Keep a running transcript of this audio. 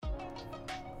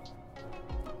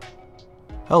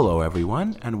Hello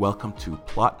everyone, and welcome to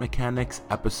Plot Mechanics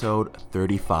episode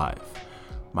 35.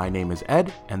 My name is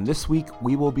Ed, and this week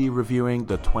we will be reviewing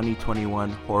the 2021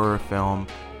 horror film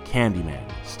Candyman,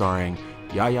 starring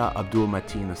Yahya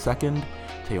Abdul-Mateen II,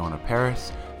 Teyonah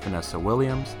Parris, Vanessa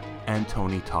Williams, and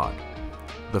Tony Todd.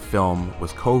 The film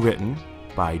was co-written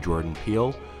by Jordan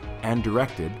Peele and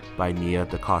directed by Nia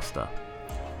DaCosta.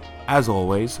 As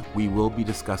always, we will be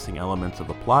discussing elements of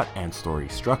the plot and story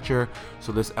structure,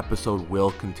 so this episode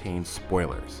will contain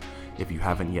spoilers. If you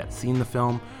haven't yet seen the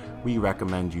film, we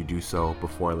recommend you do so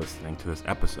before listening to this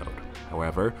episode.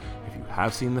 However, if you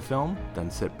have seen the film,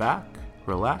 then sit back,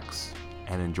 relax,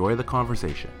 and enjoy the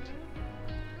conversation.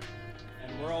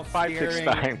 And we're all 5-6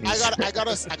 times.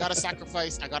 I gotta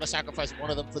sacrifice one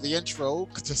of them for the intro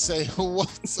to say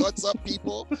what's up,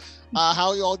 people. How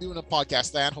are you all doing in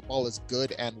podcast land? Hope all is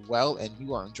good and well, and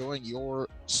you are enjoying your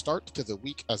start to the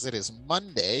week as it is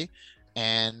Monday.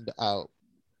 And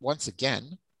once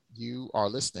again, you are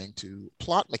listening to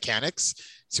Plot Mechanics.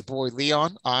 It's your boy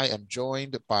Leon. I am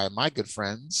joined by my good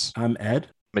friends. I'm Ed.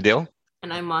 Medill.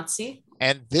 And I'm Motzi.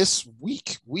 And this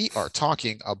week, we are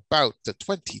talking about the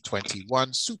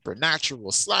 2021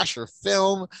 supernatural slasher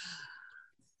film,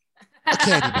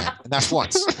 Candyman. And that's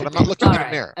once. But I'm not looking in the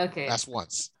mirror. Okay. That's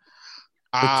once.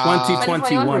 The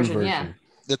 2021 version. Yeah.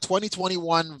 The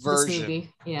 2021 version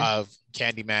yeah. of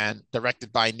Candyman,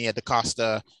 directed by Nia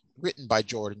DaCosta, written by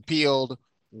Jordan Peele,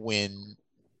 Win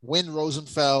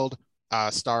Rosenfeld,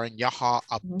 starring Yahya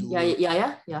Abdul.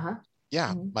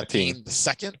 Mateen the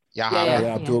second.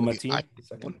 Abdul-Mateen.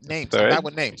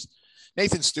 Names.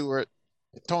 Nathan Stewart,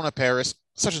 Teyonah Parris,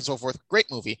 such and so forth. Great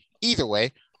movie. Either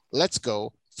way, let's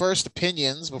go. First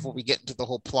opinions before we get into the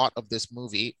whole plot of this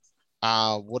movie.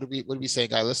 What are we saying,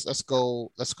 guys? Let's go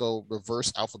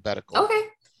reverse alphabetical. Okay.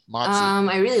 Motzi.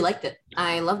 I really liked it.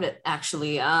 I loved it,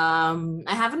 actually. I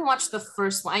haven't watched the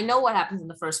first one. I know what happens in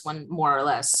the first one more or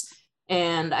less.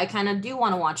 And I kind of do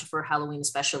want to watch it for Halloween,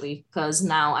 especially because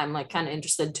now I'm like kind of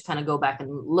interested to kind of go back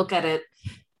and look at it.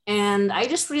 And I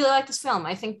just really like this film.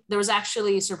 I think there was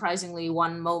actually surprisingly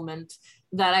one moment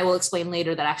that I will explain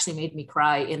later that actually made me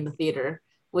cry in the theater,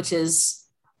 which is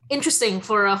interesting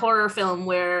for a horror film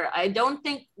where I don't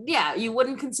think, you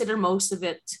wouldn't consider most of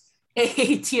it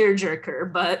a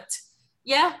tearjerker, but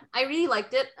yeah, I really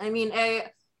liked it. I mean,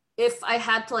 if I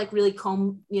had to like really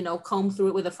comb through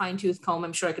it with a fine-tooth comb,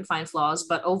 I'm sure I could find flaws.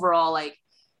 But overall,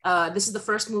 this is the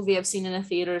first movie I've seen in a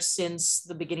theater since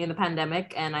the beginning of the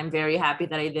pandemic, and I'm very happy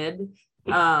that I did.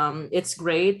 It's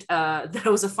great. There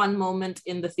was a fun moment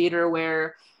in the theater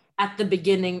where at the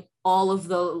beginning, all of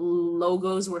the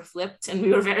logos were flipped, and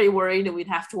we were very worried that we'd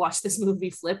have to watch this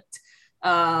movie flipped.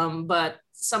 But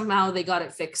somehow they got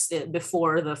it fixed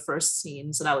before the first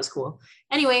scene, so that was cool.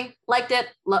 Anyway, liked it.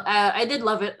 I did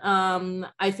love it.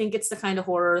 I think it's the kind of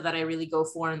horror that I really go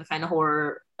for, and the kind of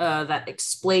horror that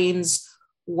explains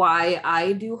why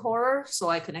I do horror, so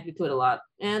I connected to it a lot.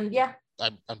 And yeah,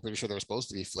 I'm pretty sure they were supposed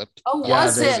to be flipped. Oh,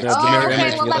 was it? Oh,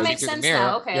 okay. Well, that makes sense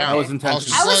now. Okay. Yeah, okay. That was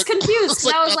intentional. I was confused.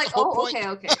 like, I was that's like, the whole oh, point.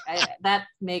 okay. That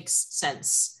makes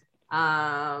sense.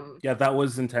 Yeah, that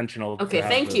was intentional. Okay,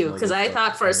 thank you, because I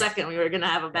thought for a second we were gonna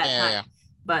have a bad time,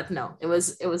 but no, it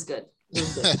was good. It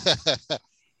was good.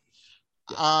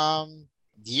 I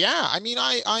mean,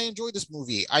 I enjoyed this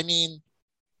movie. I mean,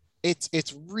 it's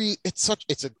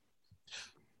a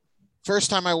first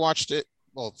time I watched it.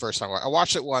 Well, I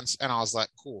watched it once and I was like,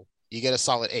 cool, you get a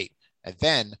solid 8. And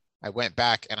then I went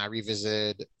back and I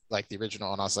revisited like the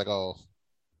original and I was like, oh,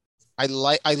 I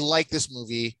like this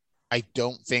movie. I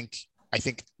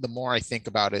think the more I think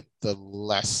about it, the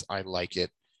less I like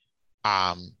it.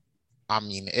 I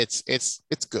mean, it's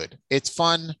good. It's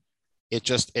fun.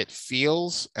 It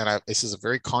feels, and this is a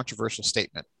very controversial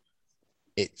statement.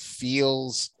 It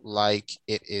feels like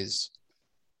it is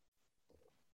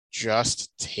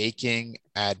just taking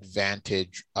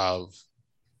advantage of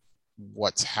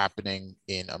what's happening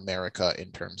in America in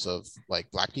terms of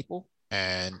like Black people.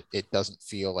 And it doesn't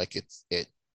feel like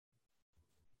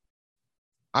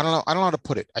I don't know how to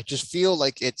put it. I just feel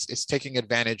like it's taking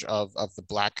advantage of the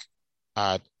Black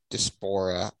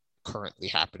diaspora currently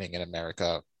happening in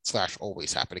America /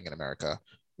 always happening in America,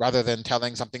 rather than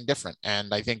telling something different.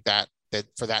 And I think that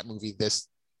for that movie,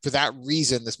 for that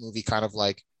reason, this movie kind of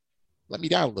like let me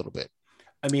down a little bit.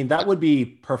 I mean, that would be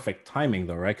perfect timing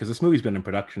though, right? Because this movie's been in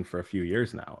production for a few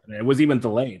years now. And it was even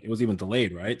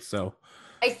delayed, right? So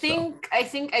I think,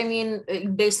 I mean,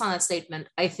 based on that statement,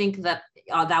 I think that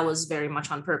that was very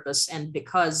much on purpose. And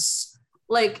because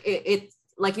like it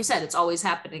like you said, it's always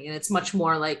happening and it's much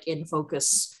more like in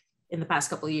focus in the past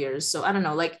couple of years. So I don't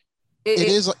know, like it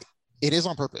is like, it is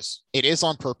on purpose. It is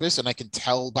on purpose, and I can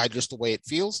tell by just the way it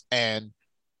feels. And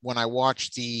when I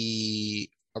watch the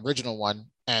original one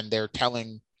and they're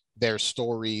telling their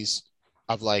stories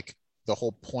of like the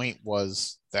whole point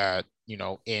was that, you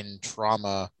know, in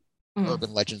trauma,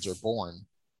 urban legends are born.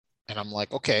 And I'm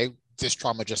like, okay, this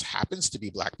trauma just happens to be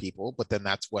Black people, but then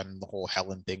that's when the whole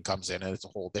Helen thing comes in, and it's a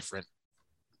whole different,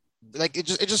 like, it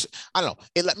just, I don't know.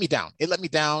 It let me down. It let me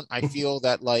down. I feel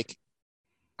that like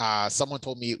someone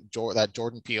told me that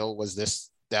Jordan Peele was this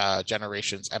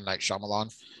generation's M. Night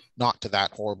Shyamalan, not to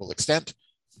that horrible extent,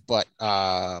 but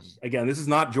again, this is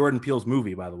not Jordan Peele's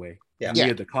movie, by the way. Yeah,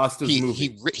 Nia DaCosta's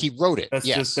movie. He wrote it. Let's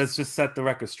yes. just set the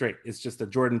record straight. It's just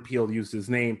that Jordan Peele used his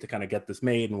name to kind of get this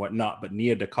made and whatnot. But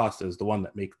Nia DaCosta is the one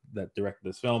that directed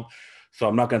this film. So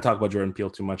I'm not going to talk about Jordan Peele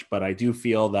too much. But I do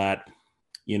feel that,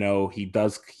 you know, he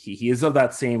is of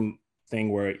that same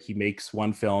thing where he makes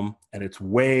one film and it's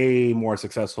way more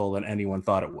successful than anyone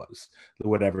thought it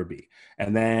would ever be.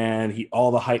 And then all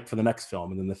the hype for the next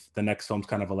film, and then the next film's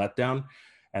kind of a letdown.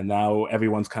 And now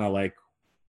everyone's kind of like,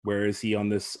 where is he on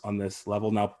this level?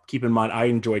 Now, keep in mind, I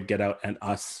enjoyed Get Out and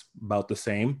Us about the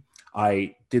same.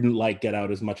 I didn't like Get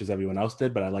Out as much as everyone else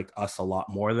did, but I liked Us a lot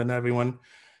more than everyone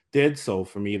did. So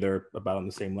for me, they're about on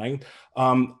the same length.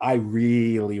 I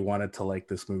really wanted to like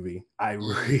this movie. I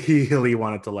really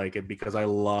wanted to like it because I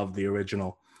love the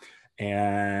original,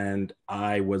 and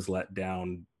I was let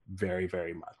down very,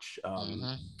 very much.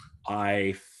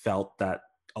 I felt that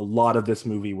a lot of this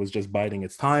movie was just biding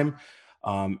its time.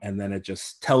 And then it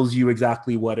just tells you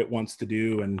exactly what it wants to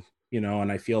do. And, you know,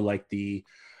 and I feel like the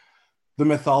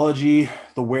mythology,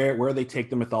 where they take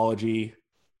the mythology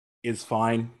is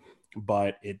fine,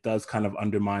 but it does kind of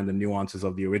undermine the nuances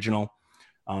of the original.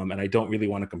 And I don't really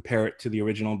want to compare it to the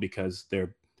original because there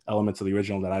are elements of the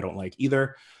original that I don't like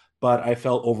either. But I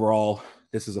felt overall,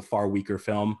 this is a far weaker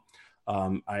film.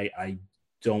 I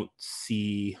don't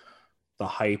see the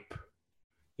hype,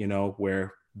 you know,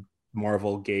 where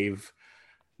Marvel gave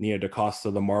Nia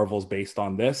DaCosta the Marvels based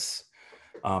on this.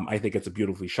 I think it's a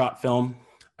beautifully shot film.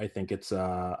 I think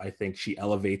I think she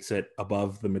elevates it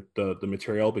above the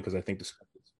material, because I think this is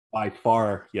by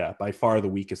far the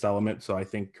weakest element. So I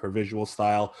think her visual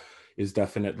style is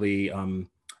definitely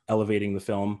elevating the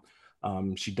film.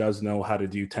 She does know how to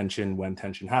do tension when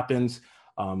tension happens.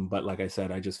 But like I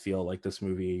said, I just feel like this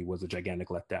movie was a gigantic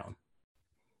letdown.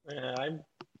 I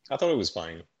thought it was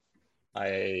fine.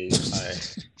 I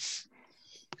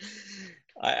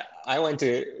went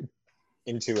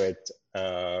into it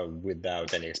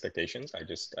without any expectations. I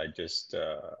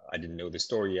didn't know the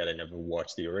story yet. I never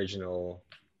watched the original.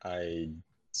 I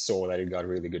saw that it got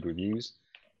really good reviews,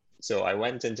 so I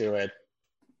went into it,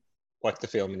 watched the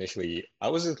film initially. I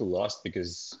was a little lost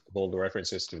because of all the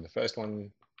references to the first one.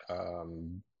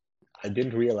 I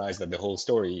didn't realize that the whole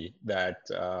story that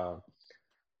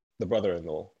the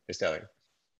brother-in-law is telling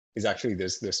is actually the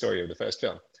story of the first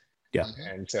film. Yeah.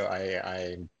 And so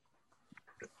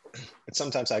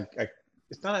sometimes I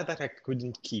it's not that I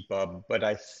couldn't keep up, but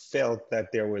I felt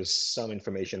that there was some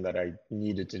information that I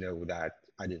needed to know that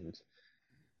I didn't.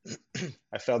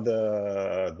 I felt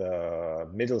the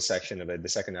middle section of it, the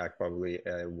second act probably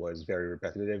was very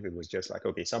repetitive. It was just like,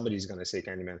 okay, somebody's going to say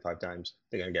Candyman 5 times.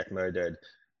 They're going to get murdered.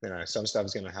 Then some stuff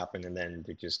is going to happen. And then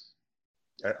they just,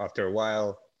 after a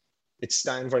while, it's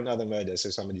time for another murder. So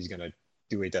somebody's going to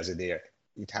do it as a dare.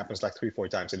 It happens like 3-4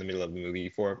 times in the middle of the movie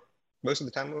for most of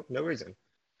the time, no reason.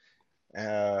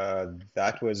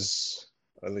 That was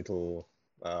a little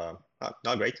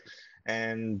not great.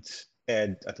 And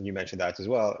Ed, I think you mentioned that as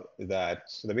well, that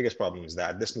the biggest problem is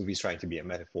that this movie is trying to be a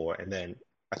metaphor, and then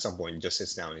at some point it just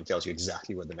sits down and tells you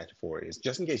exactly what the metaphor is,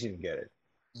 just in case you didn't get it.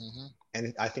 Mm-hmm.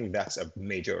 And I think that's a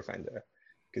major offender,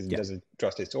 because it doesn't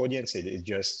trust its audience.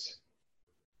 It's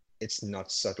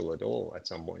not subtle at all at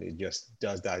some point. It just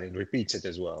does that and repeats it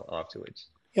as well afterwards.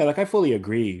 Yeah, like I fully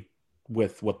agree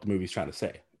with what the movie's trying to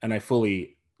say. And I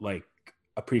fully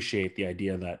appreciate the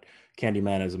idea that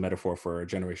Candyman is a metaphor for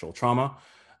generational trauma,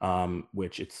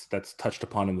 which that's touched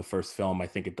upon in the first film. I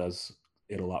think it does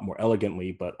it a lot more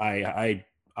elegantly, but I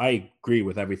agree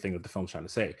with everything that the film's trying to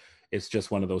say. It's just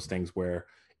one of those things where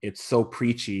it's so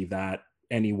preachy that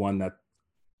anyone that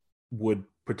would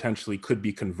potentially could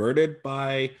be converted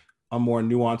by a more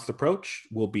nuanced approach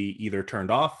will be either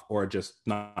turned off or just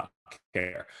not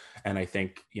care. And I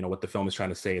think, what the film is trying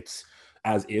to say, it's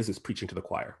is preaching to the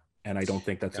choir. And I don't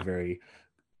think that's a very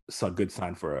good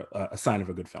sign for a sign of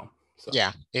a good film. So.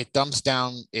 Yeah, it dumbs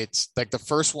down. It's like the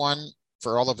first one,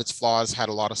 for all of its flaws, had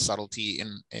a lot of subtlety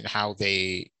in how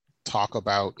they talk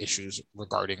about issues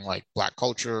regarding like Black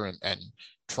culture and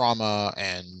trauma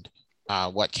and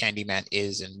what Candyman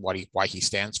is and why he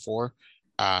stands for.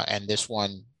 And this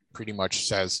one pretty much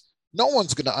says, no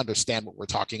one's going to understand what we're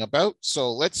talking about,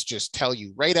 so let's just tell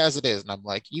you right as it is. And I'm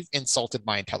like, you've insulted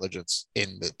my intelligence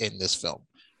in this film,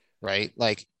 right?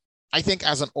 Like, I think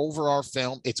as an overall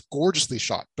film, it's gorgeously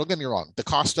shot. Don't get me wrong.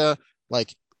 DaCosta,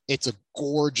 like, it's a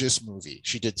gorgeous movie.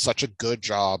 She did such a good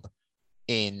job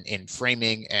in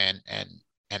framing and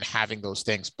having those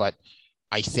things. But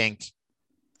I think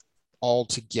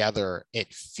altogether,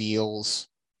 it feels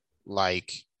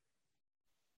like,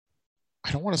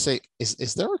 I don't want to say,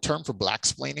 is there a term for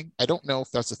black-splaining? I don't know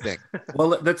if that's a thing.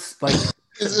 Well, that's like,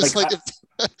 it's like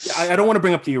I don't want to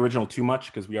bring up the original too much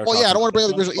because we are. Well, yeah, I don't want to bring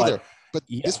up the original either. But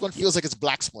yeah, this one feels like it's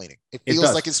black-splaining. It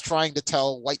feels like it's trying to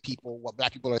tell white people what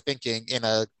black people are thinking in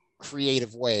a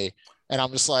creative way. And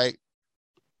I'm just like,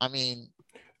 I mean.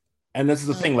 And this is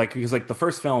the thing, like, because like the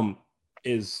first film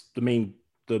is the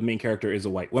main character is a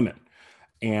white woman.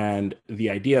 And the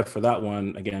idea for that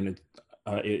one, again,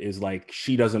 is like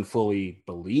she doesn't fully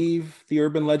believe the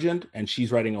urban legend, and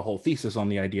she's writing a whole thesis on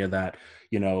the idea that,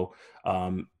 you know,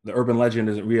 the urban legend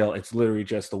isn't real. It's literally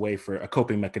just a way for a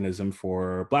coping mechanism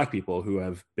for Black people who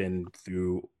have been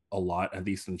through a lot, at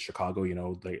least in Chicago. You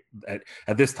know,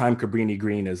 at this time, Cabrini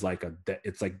Green is like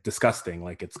it's like disgusting.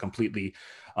 Like, it's completely,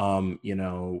 you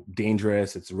know,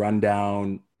 dangerous. It's run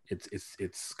down.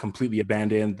 It's completely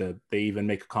abandoned. They even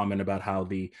make a comment about how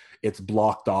it's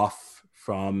blocked off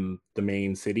from the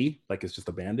main city, like it's just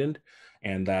abandoned,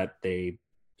 and that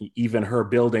even her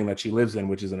building that she lives in,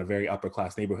 which is in a very upper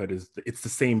class neighborhood, it's the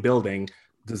same building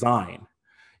design,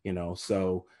 you know.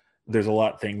 So there's a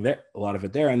lot of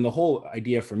it there. And the whole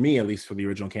idea for me, at least for the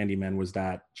original Candyman, was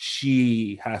that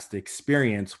she has to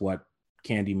experience what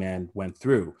Candyman went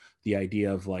through. The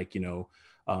idea of, like, you know,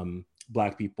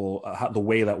 Black people, the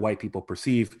way that white people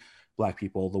perceive Black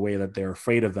people, the way that they're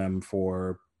afraid of them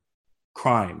for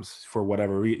crimes, for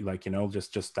whatever reason, like, you know,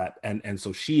 just that. And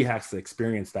so she has to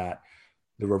experience that,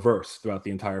 the reverse, throughout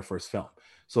the entire first film.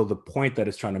 So the point that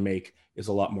it's trying to make is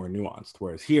a lot more nuanced.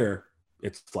 Whereas here,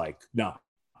 it's like, no,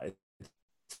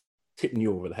 it's hitting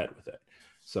you over the head with it.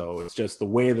 So it's just the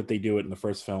way that they do it in the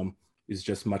first film is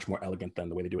just much more elegant than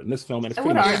the way they do it in this film. And it's I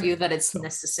would argue that it's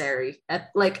necessary.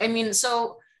 Like, I mean,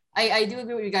 so I do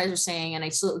agree with what you guys are saying, and I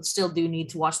still do need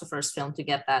to watch the first film to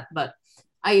get that. But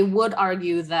I would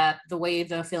argue that the way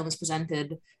the film is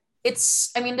presented,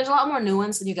 I mean, there's a lot more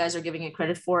nuance than you guys are giving it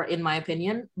credit for, in my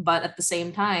opinion. But at the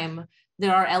same time,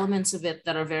 there are elements of it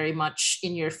that are very much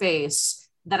in your face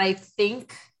that I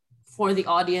think for the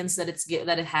audience that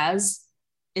it has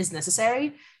is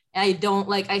necessary. I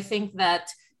think that,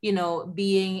 you know,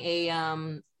 being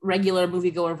a regular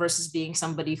moviegoer versus being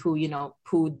somebody who, you know,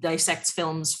 who dissects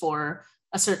films for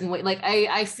a certain way. Like,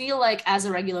 I feel like as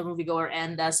a regular moviegoer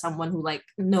and as someone who like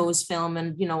knows film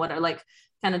and, you know, what are like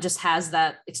kind of just has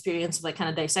that experience of like kind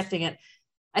of dissecting it,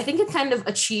 I think it kind of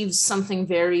achieves something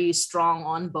very strong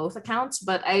on both accounts.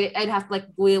 But I'd have to, like,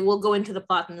 we'll go into the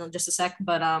plot in just a sec,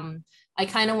 but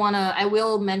I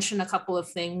will mention a couple of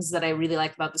things that I really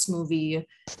like about this movie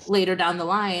later down the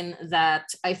line that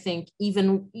I think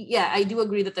I do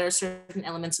agree that there are certain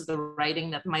elements of the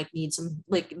writing that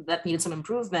needed some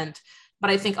improvement. But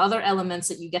I think other elements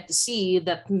that you get to see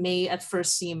that may at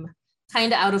first seem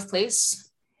kind of out of place,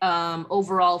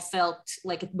 overall felt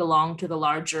like it belonged to the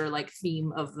larger like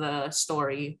theme of the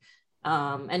story.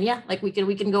 And yeah, like we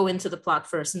can go into the plot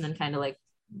first and then kind of like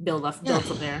build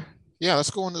from there. Yeah, let's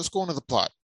go into the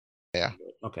plot. Yeah.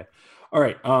 Okay. All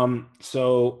right.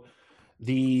 So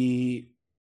the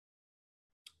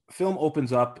film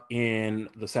opens up in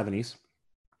the 70s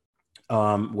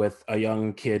with a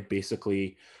young kid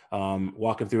basically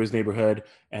walking through his neighborhood,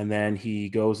 and then he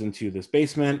goes into this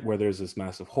basement where there's this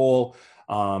massive hole,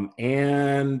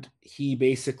 and he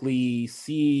basically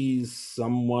sees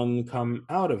someone come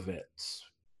out of it,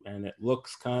 and it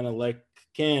looks kind of like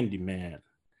Candyman,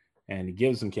 and he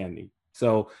gives him candy.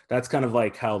 So that's kind of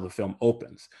like how the film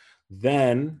opens.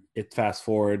 Then it fast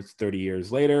forwards 30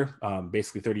 years later,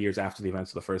 basically 30 years after the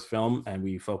events of the first film, and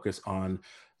we focus on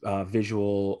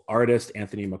visual artist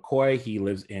Anthony McCoy. He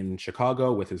lives in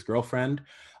Chicago with his girlfriend,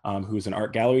 who's an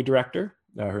art gallery director,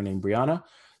 her name Brianna.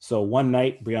 So one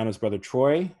night, Brianna's brother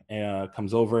Troy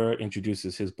comes over,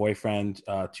 introduces his boyfriend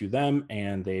to them,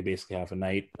 and they basically have a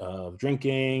night of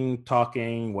drinking,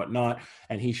 talking, whatnot.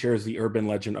 And he shares the urban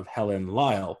legend of Helen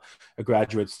Lyle, a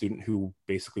graduate student who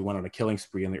basically went on a killing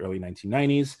spree in the early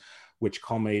 1990s, which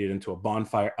culminated into a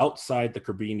bonfire outside the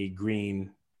Cabrini Green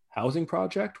housing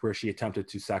project, where she attempted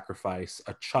to sacrifice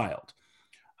a child.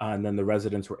 And then the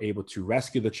residents were able to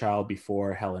rescue the child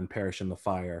before Helen perished in the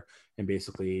fire, and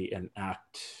basically an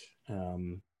act,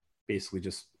 basically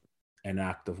just an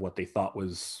act of what they thought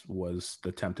was the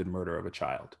attempted murder of a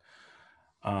child.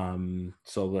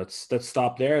 So let's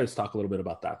stop there. Let's talk a little bit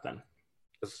about that then.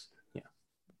 Yeah.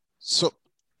 So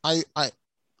I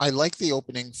like the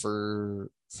opening for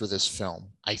this film.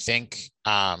 I think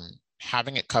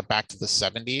having it cut back to the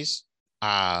 70s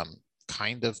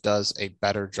kind of does a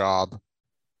better job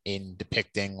in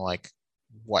depicting like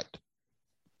what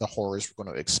the horrors we're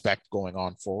going to expect going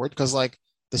on forward. Because like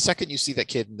the second you see that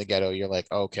kid in the ghetto, you're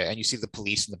like, okay, and you see the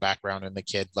police in the background and the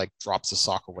kid like drops a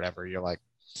sock or whatever, you're like,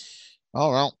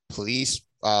 oh well, police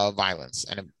violence.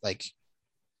 And like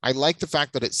I like the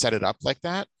fact that it set it up like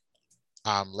that.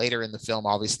 Later in the film,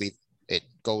 obviously, it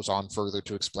goes on further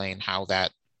to explain how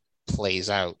that plays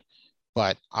out.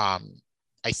 But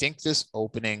I think this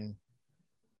opening,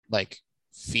 like,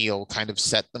 feel kind of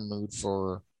set the mood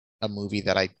for a movie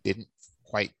that I didn't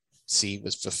quite see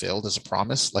was fulfilled as a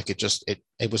promise. Like,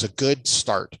 it was a good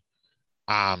start.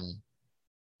 I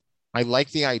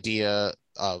like the idea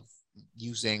of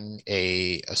using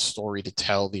a story to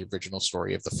tell the original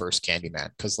story of the first Candyman,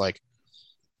 because like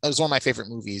it was one of my favorite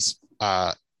movies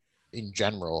in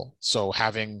general. So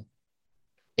having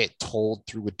it told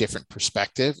through a different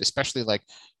perspective, especially like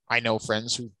I know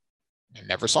friends who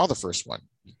never saw the first one,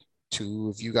 two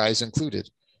of you guys included.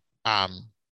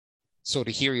 So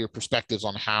to hear your perspectives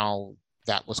on how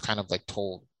that was kind of like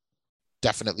told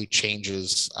definitely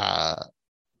changes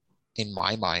in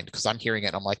my mind, because I'm hearing it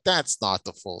and I'm like, that's not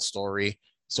the full story.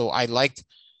 So I like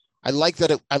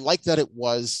that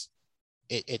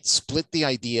it split the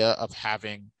idea of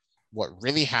having what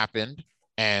really happened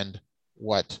and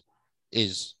what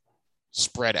is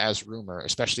spread as rumor,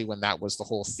 especially when that was the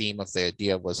whole theme of the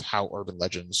idea, was how urban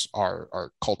legends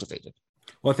are cultivated.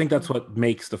 Well, I think that's what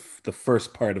makes the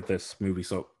first part of this movie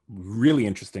so really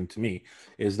interesting to me,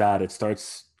 is that it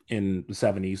starts in the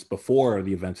 70s before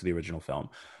the events of the original film.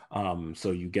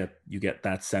 So you get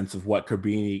that sense of what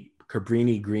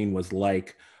Cabrini Green was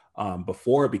like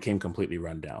before it became completely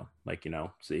run down. Like, you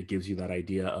know, so it gives you that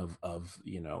idea of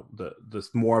you know,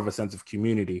 this more of a sense of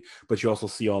community, but you also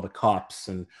see all the cops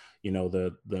and, you know,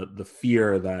 the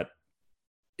fear that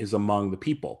is among the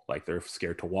people. Like, they're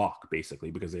scared to walk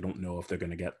basically because they don't know if they're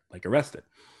going to get like arrested.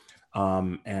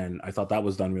 And I thought that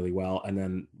was done really well. And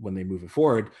then when they move it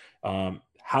forward,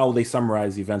 how they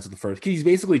summarize the events of the first, he's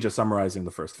basically just summarizing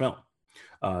the first film,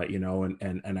 you know,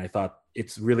 and I thought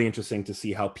it's really interesting to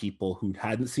see how people who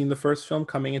hadn't seen the first film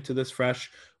coming into this fresh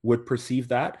would perceive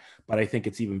that. But I think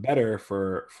it's even better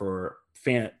for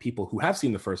people who have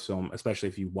seen the first film, especially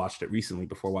if you watched it recently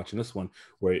before watching this one,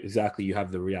 where exactly you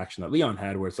have the reaction that Leon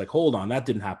had, where it's like, hold on, that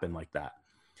didn't happen like that.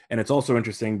 And it's also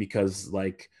interesting because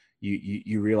like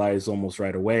you realize almost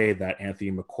right away that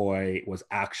Anthony McCoy was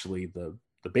actually the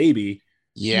baby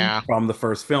from the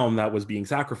first film that was being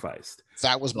sacrificed.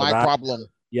 That was my problem.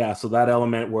 Yeah, so that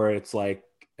element where it's like,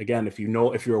 again, if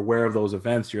you're aware of those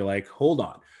events, you're like, hold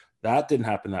on, that didn't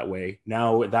happen that way.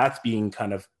 Now that's being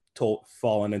kind of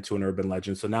fallen into an urban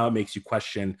legend. So now it makes you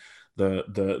question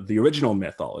the original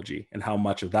mythology and how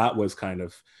much of that was kind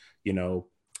of,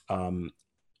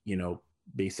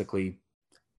 basically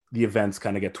the events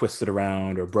kind of get twisted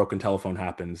around, or broken telephone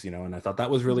happens, and I thought that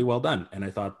was really well done. And I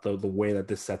thought the way that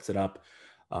this sets it up,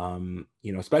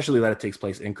 especially that it takes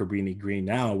place in Cabrini Green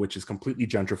now, which is completely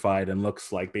gentrified and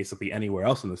looks like basically anywhere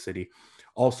else in the city.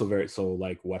 Also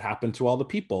like what happened to all the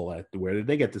people? Where did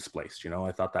they get displaced?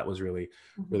 I thought that was really,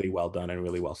 really well done and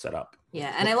really well set up.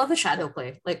 Yeah. And I love the shadow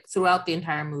play, like throughout the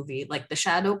entire movie. Like the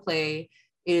shadow play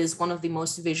is one of the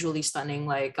most visually stunning,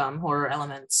 like horror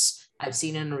elements I've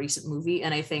seen in a recent movie.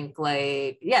 And I think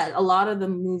a lot of the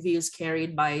movie is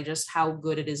carried by just how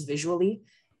good it is visually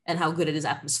and how good it is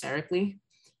atmospherically.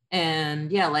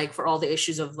 And like for all the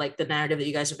issues of like the narrative that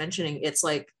you guys are mentioning, it's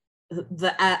like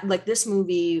this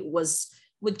movie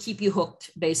would keep you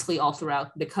hooked basically all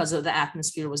throughout because of the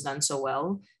atmosphere was done so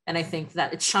well. And I think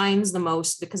that it shines the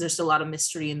most because there's a lot of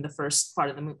mystery in the first part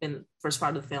of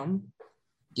the film.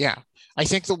 Yeah, I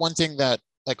think the one thing that,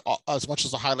 like, as much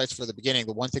as the highlights for the beginning,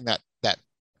 the one thing that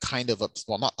kind of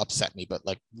not upset me, but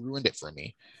like ruined it for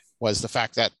me, was the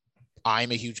fact that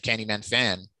I'm a huge Candyman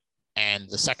fan, and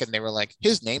the second they were like,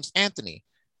 his name's Anthony,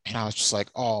 and I was just like,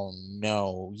 oh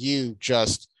no, you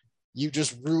just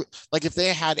ruined. Like if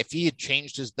he had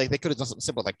changed his, they could have done something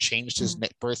simple, like changed his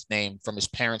birth name from his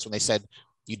parents when they said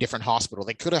you different hospital.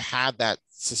 They could have had that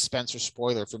suspense or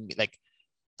spoiler for me. Like,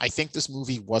 I think this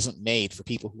movie wasn't made for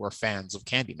people who are fans of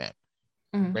Candyman.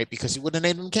 Right? Because you wouldn't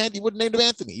have named him Candy, you wouldn't have named him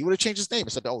Anthony. You would have changed his name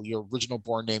and said, oh, your original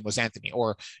born name was Anthony.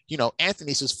 Or,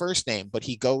 Anthony's his first name, but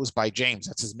he goes by James.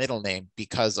 That's his middle name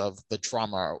because of the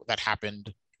trauma that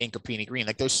happened in Cabrini Green.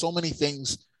 Like, there's so many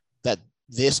things that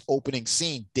this opening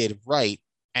scene did right,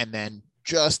 and then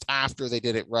just after they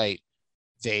did it right,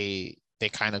 they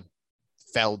kind of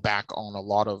fell back on a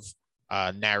lot of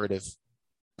narrative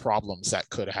problems that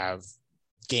could have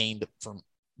gained from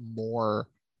more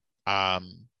I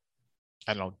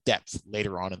don't know, depth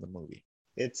later on in the movie.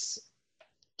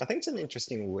 I think it's an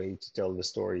interesting way to tell the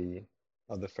story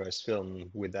of the first film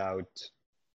without,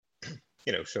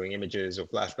 showing images or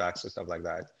flashbacks or stuff like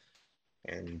that,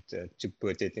 and to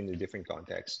put it in a different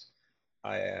context.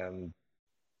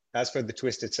 As for the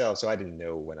twist itself, so I didn't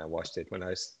know when I watched it. When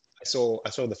I saw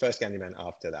the first Candyman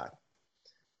after that,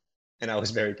 and I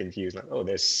was very confused. Like, oh,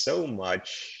 there's so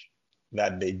much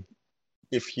that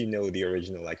if you know the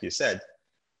original, like you said,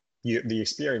 the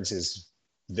experience is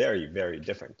very, very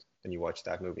different when you watch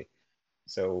that movie.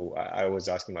 So I was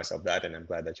asking myself that, and I'm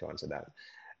glad that you answered that.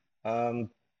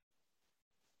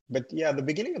 But yeah, the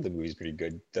beginning of the movie is pretty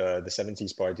good. The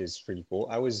 70s part is pretty cool.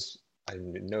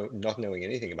 Not knowing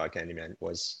anything about Candyman,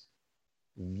 was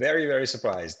very, very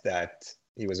surprised that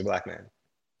he was a black man.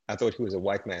 I thought he was a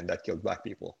white man that killed black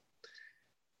people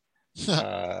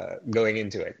going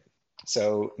into it.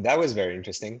 So that was very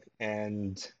interesting.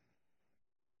 And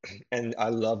I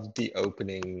loved the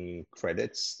opening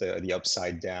credits, the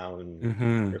upside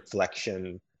down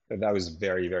reflection. That was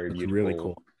very, very beautiful. Really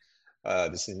cool.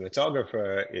 The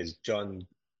cinematographer is John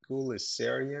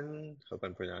Guleserian. Hope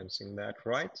I'm pronouncing that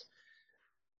right.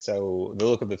 So the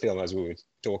look of the film, as we were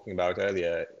talking about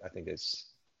earlier, I think is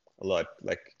a lot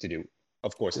to do.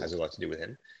 Of course, has a lot to do with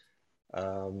him.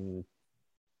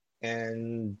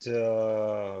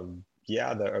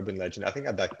 Yeah, the urban legend. I think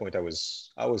at that point I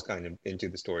was kind of into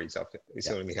the stories after. It's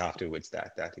only afterwards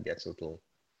that it gets a little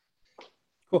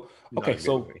cool. Okay,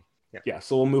 so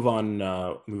so we'll move on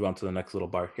to the next little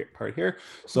part here.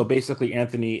 So basically,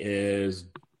 Anthony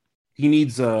he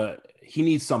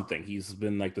needs something. He's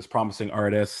been like this promising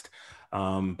artist,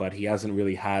 but he hasn't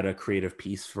really had a creative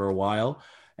piece for a while,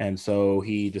 and so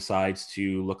he decides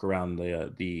to look around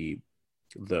the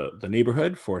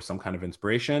neighborhood for some kind of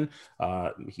inspiration.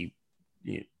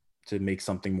 To make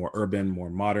something more urban, more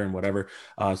modern, whatever.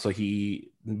 So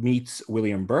he meets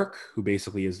William Burke, who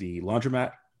basically is the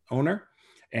laundromat owner,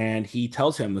 and he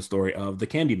tells him the story of the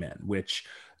Candyman, which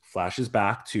flashes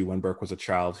back to when Burke was a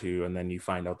child, and then you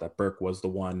find out that Burke was the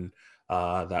one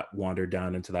that wandered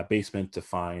down into that basement to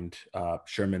find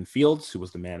Sherman Fields, who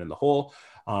was the man in the hole.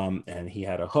 And he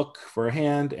had a hook for a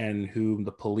hand, and whom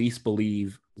the police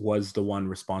believe was the one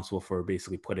responsible for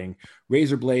basically putting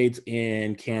razor blades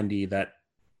in candy that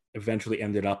eventually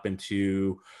ended up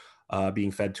into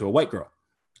being fed to a white girl.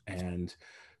 And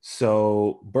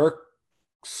so Burke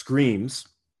screams,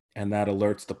 and that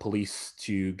alerts the police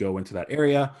to go into that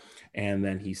area. And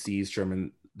then he sees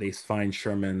Sherman. They find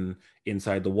Sherman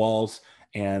inside the walls,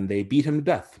 and they beat him to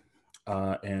death.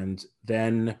 And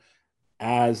then,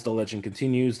 as the legend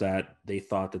continues, that they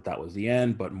thought that was the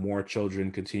end, but more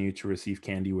children continue to receive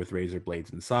candy with razor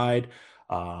blades inside.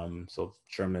 So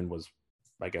Sherman was,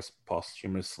 I guess,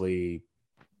 posthumously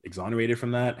exonerated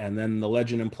from that. And then the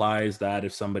legend implies that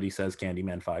if somebody says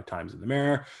Candyman 5 times in the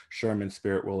mirror, Sherman's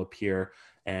spirit will appear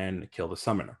and kill the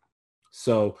summoner.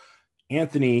 So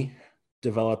Anthony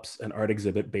develops an art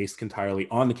exhibit based entirely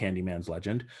on the Candyman's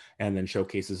legend, and then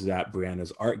showcases it at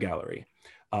Brianna's art gallery.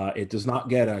 It does not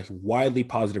get a widely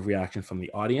positive reaction from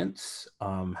the audience.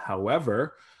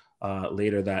 However,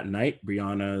 later that night,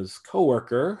 Brianna's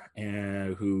coworker,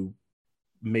 who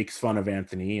makes fun of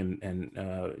Anthony,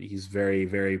 and he's very,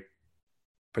 very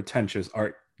pretentious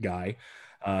art guy.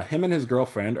 Him and his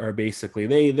girlfriend are basically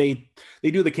they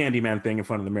do the Candyman thing in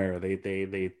front of the mirror.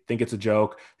 They think it's a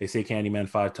joke. They say Candyman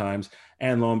 5 times,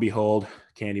 and lo and behold,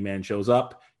 Candyman shows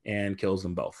up and kills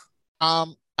them both.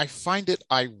 I find it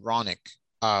ironic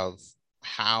of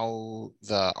how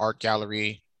the art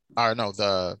gallery,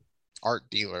 the art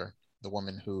dealer, the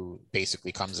woman who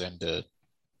basically comes in to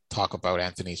talk about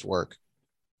Anthony's work,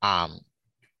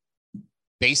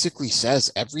 basically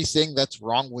says everything that's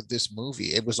wrong with this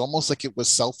movie. It was almost like it was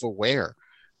self-aware,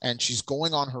 and she's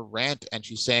going on her rant, and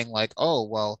she's saying like, oh,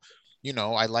 well,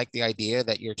 I like the idea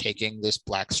that you're taking this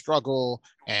Black struggle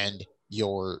and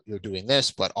you're doing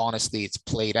this, but honestly, it's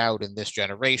played out in this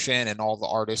generation, and all the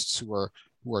artists who are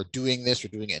doing this are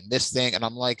doing it in this thing. And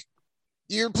I'm like,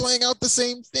 you're playing out the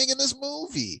same thing in this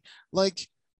movie. Like,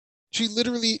 there's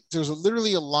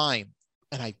literally a line,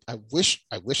 and I wish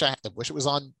it was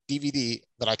on DVD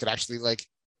that I could actually like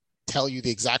tell you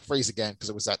the exact phrase again, because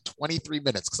it was at 23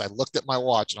 minutes, because I looked at my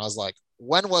watch and I was like,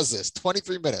 when was this?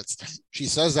 23 minutes. She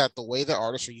says that the way the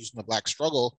artists are using the Black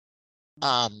struggle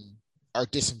are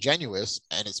disingenuous,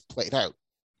 and it's played out.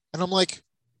 And I'm like,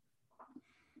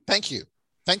 thank you.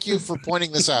 Thank you for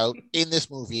pointing this out in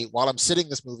this movie while I'm sitting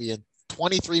this movie in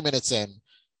 23 minutes in.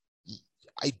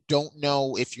 I don't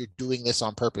know if you're doing this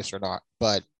on purpose or not,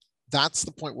 but that's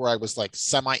the point where I was like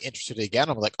semi-interested again.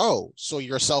 I'm like, oh, so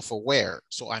you're self-aware.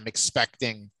 So I'm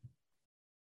expecting,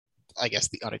 I guess,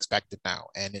 the unexpected now.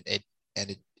 And it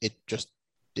just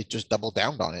doubled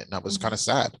down on it. And I was kind of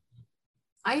sad.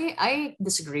 I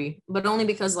disagree, but only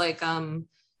because like on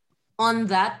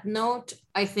that note,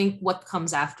 I think what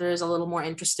comes after is a little more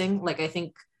interesting. Like I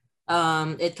think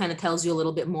it kind of tells you a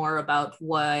little bit more about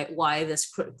why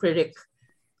this critic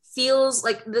feels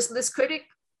like this critic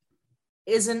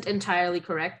isn't entirely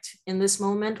correct in this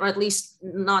moment, or at least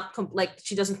not like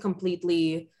she doesn't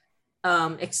completely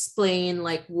explain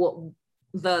like what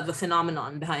the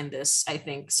phenomenon behind this, I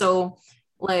think. So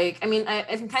like, I mean,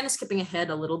 I'm kind of skipping ahead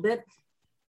a little bit,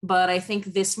 but I think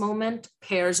this moment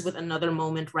pairs with another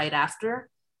moment right after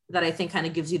that I think kind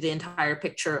of gives you the entire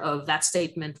picture of that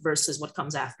statement versus what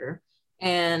comes after.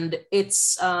 And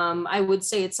it's, I would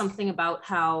say it's something about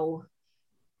how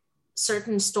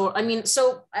certain story. I mean,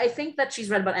 so I think that she's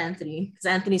read about Anthony because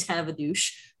Anthony's kind of a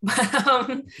douche,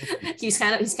 but he's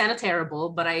kind of terrible.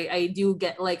 But I do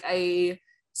get like I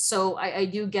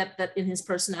do get that in his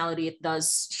personality, it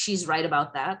does. She's right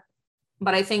about that.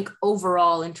 But I think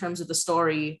overall, in terms of the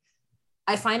story,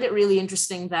 I find it really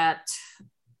interesting that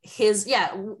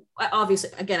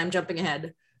obviously, again, I'm jumping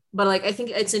ahead, but like I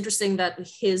think it's interesting that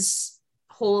his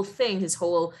whole thing, his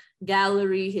whole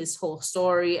gallery, his whole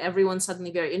story, everyone's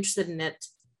suddenly very interested in it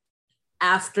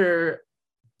after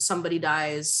somebody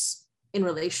dies in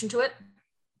relation to it.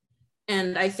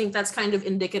 And I think that's kind of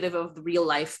indicative of the real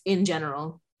life in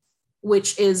general,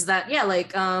 which is that, yeah,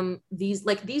 like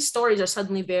these stories are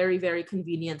suddenly very, very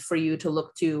convenient for you to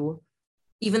look to,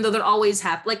 even though they're always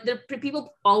like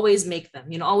people always make them,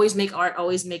 always make art,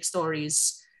 always make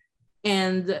stories.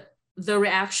 And the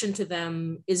reaction to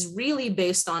them is really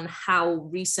based on how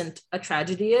recent a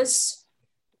tragedy is.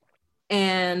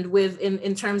 And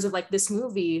in terms of like this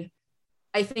movie,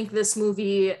 I think this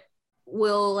movie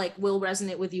will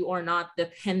resonate with you or not,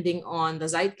 depending on the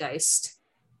zeitgeist.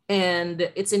 And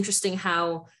it's interesting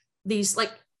how these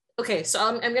okay, so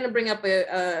I'm going to bring up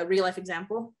a real life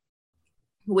example,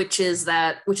 which is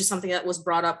something that was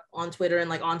brought up on Twitter and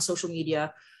like on social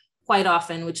media quite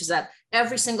often, which is that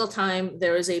every single time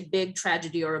there is a big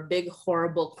tragedy or a big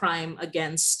horrible crime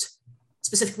against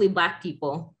specifically Black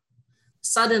people,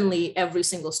 suddenly every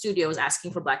single studio is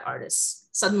asking for Black artists,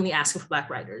 suddenly asking for Black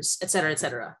writers, et cetera, et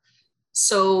cetera.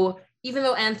 So even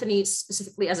though Anthony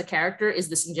specifically as a character is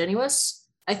disingenuous,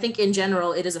 I think in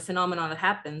general, it is a phenomenon that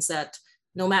happens that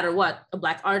no matter what, a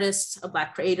Black artist, a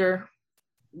Black creator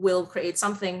will create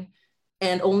something,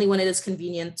 and only when it is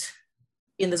convenient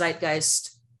in the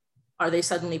zeitgeist are they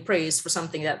suddenly praised for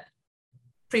something that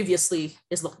previously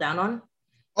is looked down on.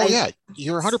 Oh yeah,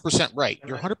 you're 100% right.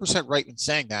 You're 100% right in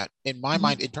saying that. In my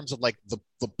mind, in terms of like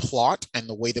the plot and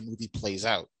the way the movie plays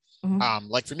out.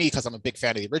 Like for me, because I'm a big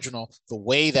fan of the original, the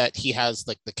way that he has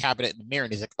like the cabinet and the mirror,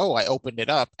 and he's like, oh, I opened it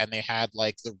up, and they had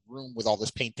like the room with all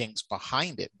these paintings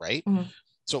behind it, right?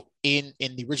 So in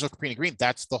the original Cabrini Green,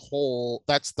 that's the whole.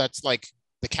 That's like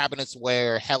the cabinets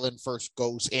where Helen first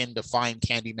goes in to find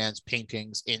Candyman's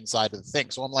paintings inside of the thing.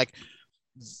 So I'm like,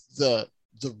 the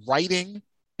writing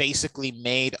basically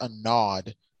made a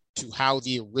nod to how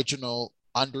the original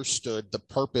understood the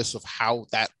purpose of how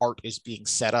that art is being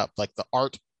set up. Like the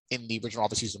art in the original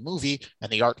obviously is a movie,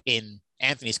 and the art in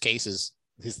Anthony's case is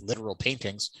his literal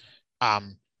paintings.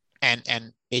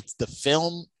 And it's the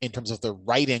film in terms of the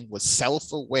writing was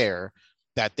self-aware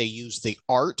that they used the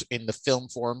art in the film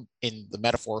form in the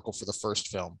metaphorical for the first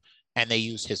film, and they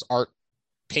used his art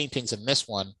paintings in this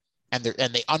one, and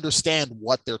they understand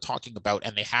what they're talking about,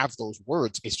 and they have those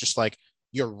words. It's just like,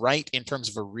 you're right in terms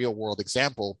of a real world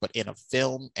example, but in a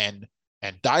film and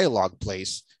dialogue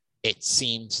place, it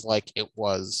seems like it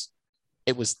was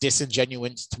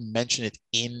disingenuous to mention it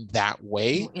in that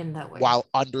way, while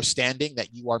understanding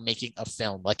that you are making a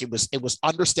film. Like it was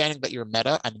understanding that you're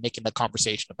meta and making a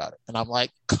conversation about it. And I'm like,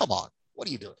 come on, what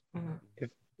are you doing?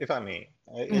 If I may,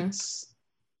 it's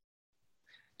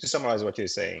to summarize what you're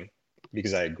saying,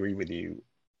 because I agree with you,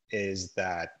 is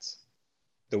that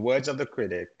the words of the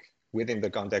critic within the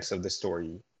context of the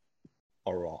story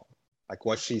are wrong. Like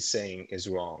what she's saying is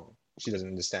wrong. She doesn't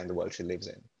understand the world she lives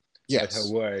in. Yes. But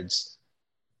her words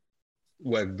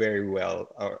work very well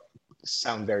or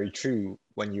sound very true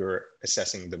when you're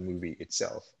assessing the movie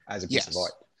itself as a piece of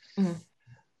art.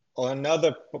 Or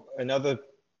another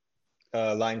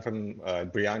line from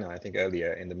Brianna, I think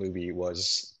earlier in the movie,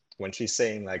 was when she's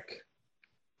saying like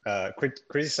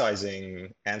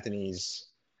criticizing Anthony's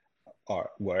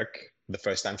artwork the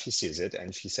first time she sees it,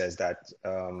 and she says that,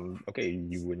 okay,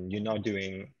 you're not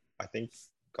doing, I think,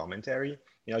 commentary.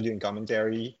 You're not doing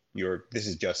commentary. This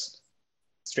is just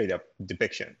straight up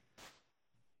depiction,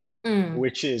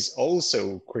 which is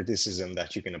also criticism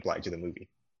that you can apply to the movie.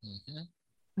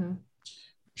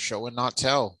 Show and not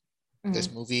tell.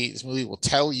 This movie will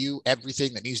tell you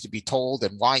everything that needs to be told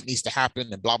and why it needs to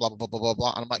happen and blah blah blah blah blah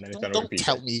blah. And I'm like, don't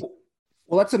tell me.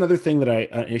 Well, that's another thing that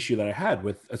an issue that I had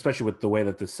with, especially with the way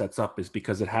that this sets up, is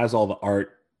because it has all the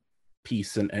art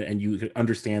piece and you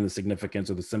understand the significance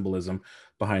or the symbolism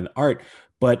behind the art,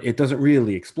 but it doesn't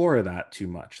really explore that too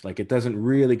much. Like, it doesn't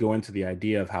really go into the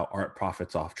idea of how art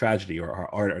profits off tragedy or how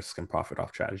artists can profit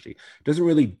off tragedy. It doesn't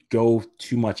really go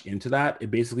too much into that.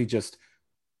 It basically just,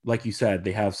 like you said,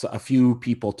 they have a few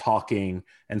people talking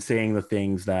and saying the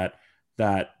things that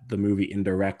the movie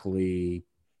indirectly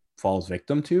falls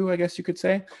victim to, I guess you could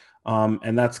say.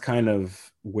 And that's kind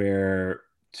of where,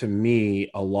 to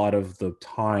me, a lot of the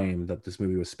time that this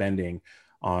movie was spending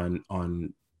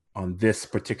on this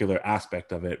particular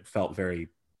aspect of it felt very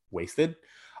wasted.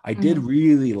 I did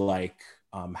really like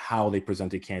how they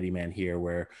presented Candyman here,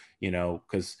 where,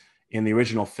 because in the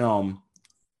original film,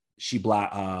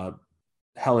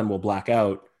 Helen will black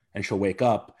out and she'll wake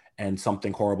up and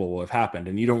something horrible will have happened.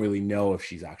 And you don't really know if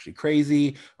she's actually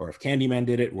crazy or if Candyman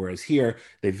did it. Whereas here,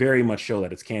 they very much show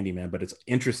that it's Candyman, but it's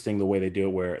interesting the way they do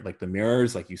it, where like the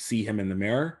mirrors, like you see him in the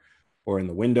mirror or in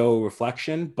the window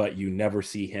reflection, but you never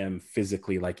see him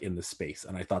physically like in the space.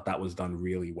 And I thought that was done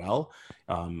really well,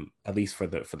 at least for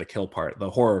the kill part,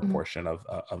 the horror portion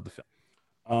of the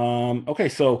film. Okay,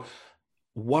 so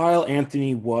while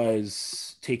Anthony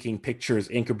was taking pictures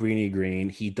in Cabrini Green,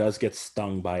 he does get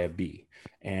stung by a bee.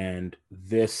 And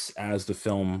this, as the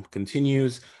film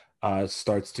continues,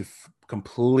 starts to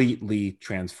completely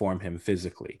transform him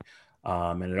physically.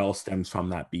 And it all stems from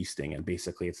that bee sting. And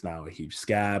basically, it's now a huge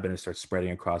scab and it starts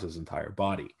spreading across his entire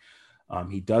body.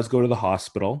 He does go to the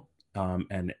hospital.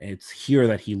 And it's here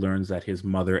that he learns that his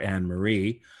mother, Anne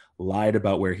Marie, lied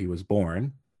about where he was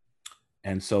born.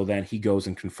 And so then he goes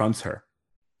and confronts her.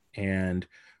 And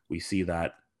we see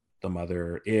that the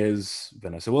mother is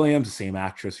Vanessa Williams, the same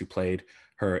actress who played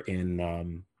her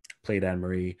played Anne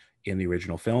Marie in the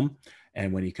original film.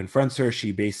 And when he confronts her,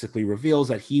 she basically reveals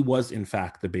that he was in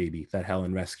fact the baby that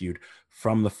Helen rescued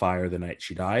from the fire the night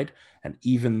she died. And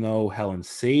even though Helen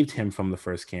saved him from the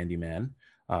first Candyman,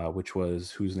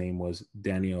 whose name was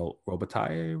Daniel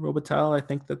Robitaille, I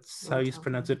think that's how you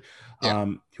pronounce it,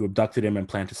 who abducted him and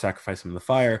planned to sacrifice him in the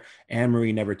fire, Anne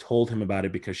Marie never told him about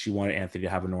it because she wanted Anthony to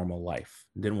have a normal life,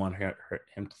 didn't want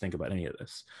him to think about any of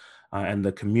this. And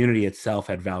the community itself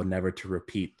had vowed never to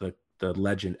repeat the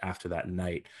legend after that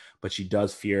night. But she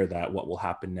does fear that what will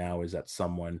happen now is that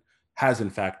someone has in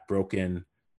fact broken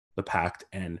the pact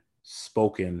and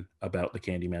spoken about the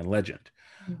Candyman legend.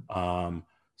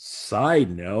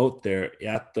 Side note, there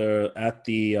at the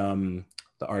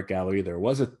art gallery, there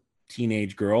was a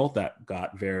teenage girl that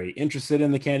got very interested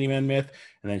in the Candyman myth,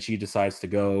 and then she decides to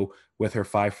go with her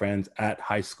 5 friends at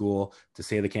high school to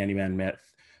say the Candyman myth,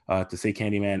 to say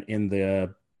Candyman in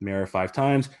the mirror 5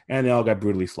 times, and they all got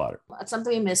brutally slaughtered.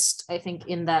 Something we missed, I think,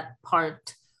 in that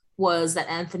part was that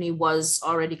Anthony was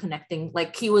already connecting.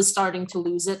 Like, he was starting to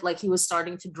lose it. Like, he was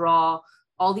starting to draw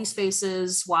all these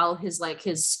faces while his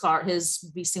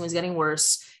bee sting was getting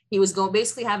worse. He was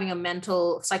basically having a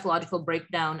mental, psychological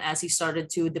breakdown as he started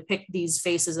to depict these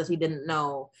faces that he didn't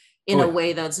know in a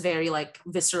way that's very like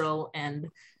visceral and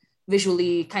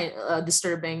visually kind of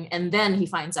disturbing. And then he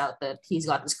finds out that he's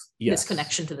got this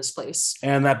connection to this place.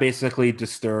 And that basically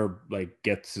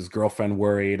gets his girlfriend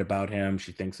worried about him.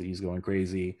 She thinks that he's going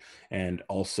crazy. And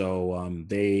also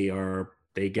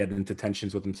they get into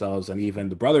tensions with themselves, and even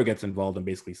the brother gets involved and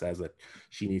basically says that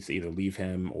she needs to either leave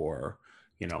him or,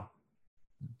 get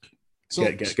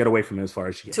away from him as far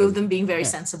as she can. Two of them being very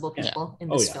sensible people in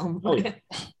this film.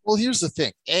 Well, here's the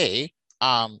thing.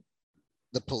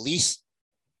 The police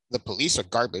are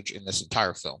garbage in this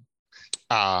entire film.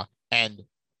 And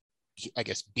I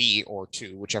guess B or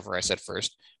 2, whichever I said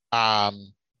first.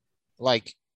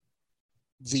 Like,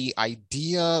 the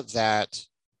idea that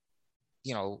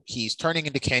he's turning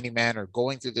into Candyman or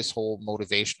going through this whole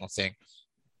motivational thing,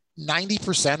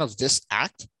 90% of this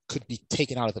act could be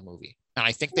taken out of the movie. And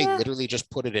I think they literally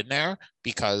just put it in there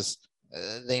because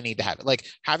they need to have it. Like,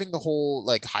 having the whole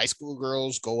high school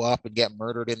girls go up and get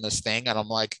murdered in this thing. And I'm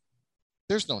like,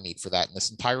 there's no need for that in this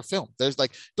entire film. There's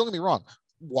don't get me wrong,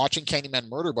 watching Candyman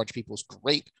murder a bunch of people is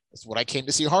great. That's what I came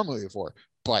to see a horror movie for.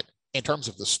 But in terms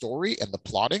of the story and the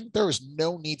plotting, there is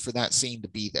no need for that scene to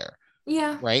be there.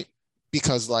 Yeah. Right?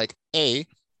 Because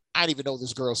I didn't even know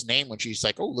this girl's name when she's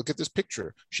like, oh, look at this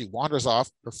picture. She wanders off,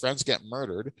 her friends get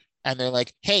murdered, and they're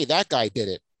like, hey, that guy did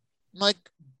it. I'm like,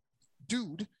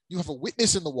 dude, you have a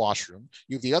witness in the washroom.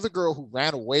 You have the other girl who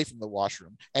ran away from the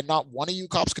washroom, and not one of you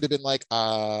cops could have been like,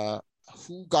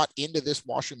 who got into this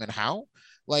washroom and how?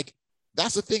 Like,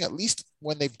 that's the thing. At least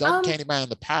when they've done Candyman in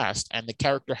the past and the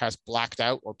character has blacked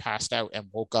out or passed out and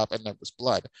woke up and there was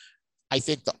blood, I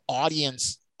think the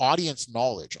audience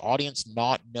knowledge, audience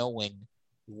not knowing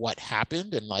what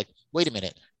happened and like, wait a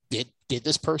minute, did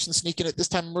this person sneak in at this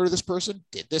time and murder this person?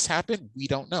 Did this happen? We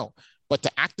don't know. But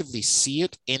to actively see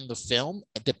it in the film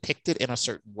and depict it in a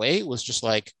certain way was just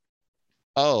like,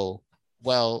 oh,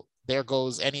 well, there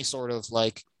goes any sort of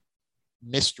like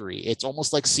mystery. It's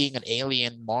almost like seeing an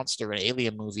alien monster, an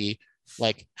alien movie,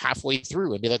 like halfway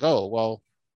through and be like, oh, well,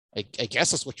 I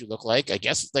guess that's what you look like. I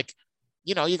guess like,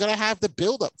 you know, you got to have the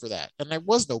build up for that. And there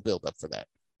was no build up for that.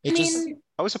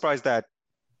 I was surprised that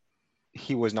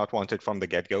he was not wanted from the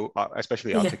get-go,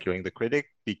 especially after killing the critic,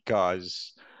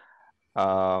 because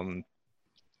the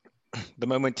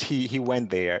moment he went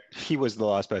there, he was the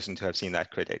last person to have seen that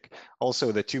critic.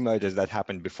 Also, the 2 murders that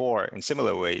happened before in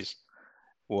similar ways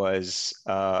was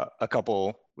a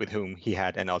couple with whom he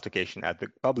had an altercation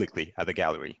publicly at the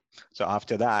gallery. So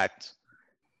after that,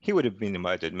 he would have been a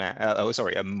murdered man. A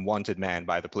wanted man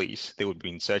by the police. They would have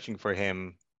been searching for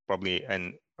him, probably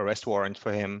an arrest warrant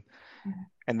for him.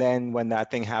 And then when that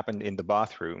thing happened in the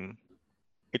bathroom,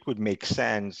 it would make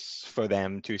sense for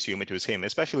them to assume it was him,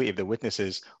 especially if the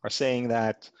witnesses are saying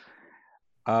that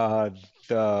the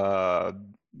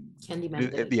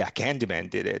Candyman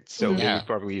did it. So they would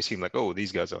probably assume like, oh,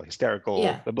 these guys are hysterical.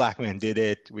 Yeah. The black man did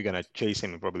it. We're going to chase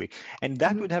him probably. And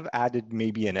that would have added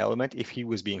maybe an element if he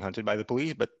was being hunted by the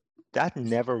police, but that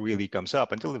never really comes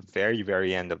up until the very,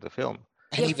 very end of the film.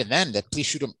 And even then, the police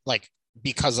shoot him like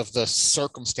because of the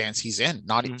circumstance he's in,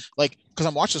 not like, because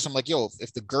I'm watching this, I'm like, yo,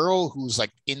 if the girl who's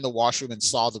like in the washroom and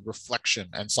saw the reflection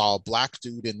and saw a black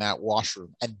dude in that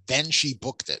washroom, and then she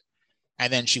booked it,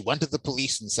 and then she went to the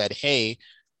police and said, hey,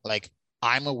 like,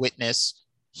 I'm a witness,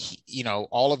 you know,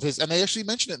 all of his, and they actually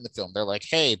mentioned it in the film. They're like,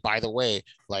 hey, by the way,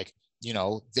 like, you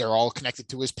know, they're all connected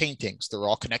to his paintings. They're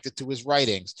all connected to his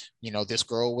writings. You know, this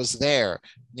girl was there.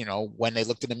 You know, when they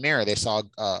looked in the mirror, they saw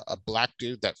a black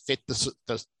dude that fit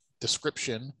the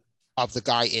description of the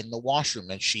guy in the washroom,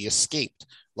 and she escaped.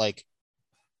 Like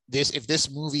this, if this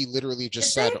movie literally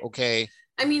just said, okay.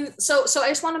 I mean, so I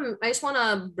just want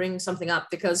to bring something up,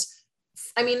 because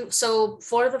I mean, so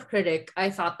for the critic, I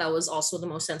thought that was also the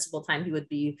most sensible time he would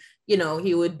be, you know,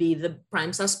 he would be the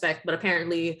prime suspect, but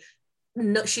apparently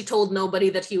she told nobody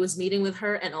that he was meeting with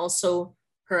her, and also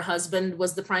her husband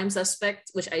was the prime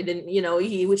suspect, which I didn't, you know,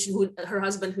 her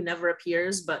husband who never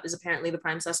appears, but is apparently the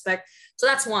prime suspect. So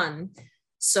that's one.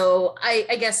 So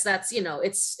I guess that's, you know,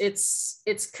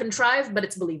 it's contrived, but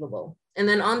it's believable. And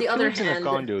then on the other hand, in a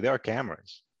condo, there are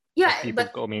cameras. Yeah, people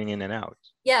coming in and out.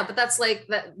 Yeah, but that's like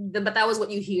that. But that was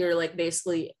what you hear, like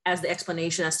basically as the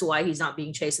explanation as to why he's not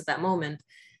being chased at that moment.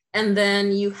 And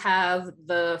then you have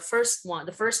the first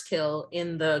kill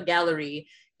in the gallery.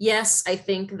 Yes, I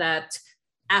think that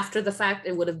after the fact,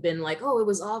 it would have been like, oh, it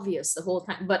was obvious the whole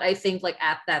time. But I think like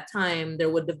at that time, there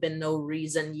would have been no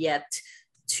reason yet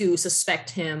to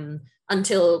suspect him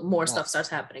until more stuff starts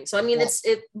happening. So, I mean,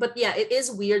 but yeah, it is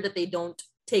weird that they don't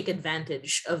take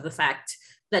advantage of the fact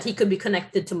that he could be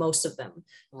connected to most of them.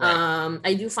 Right.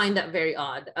 I do find that very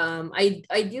odd. I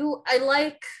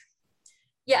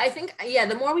think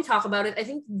the more we talk about it, I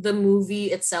think the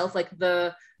movie itself, like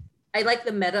I like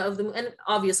the meta of the movie, and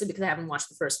obviously because I haven't watched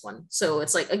the first one. So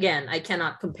it's like, again, I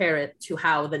cannot compare it to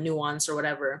how the nuance or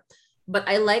whatever, but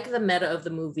I like the meta of the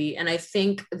movie. And I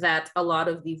think that a lot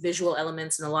of the visual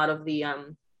elements and a lot of the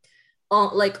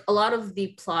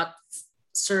plot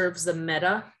serves the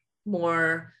meta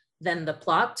more than the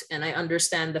plot. And I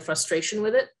understand the frustration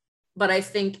with it, but I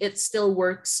think it still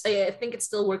works. I think it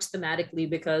still works thematically,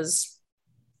 because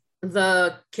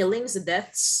the killings, the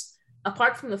deaths,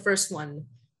 apart from the first one,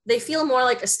 they feel more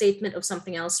like a statement of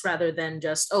something else rather than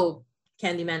just, oh,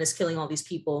 Candyman is killing all these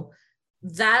people.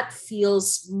 That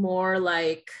feels more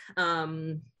like, how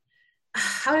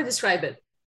do I describe it?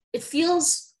 It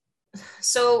feels,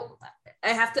 so I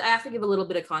have to give a little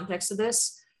bit of context to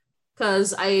this,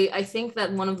 because I think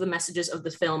that one of the messages of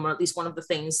the film, or at least one of the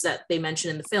things that they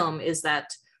mention in the film, is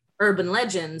that urban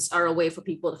legends are a way for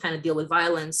people to kind of deal with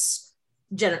violence,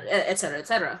 et cetera, et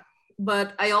cetera.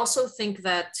 But I also think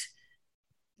that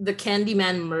the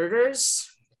Candyman murders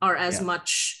are as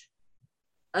much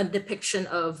a depiction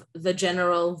of the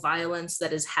general violence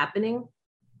that is happening,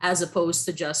 as opposed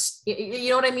to just, you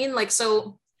know what I mean? Like,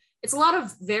 so it's a lot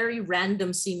of very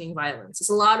random seeming violence. It's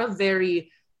a lot of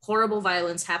very horrible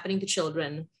violence happening to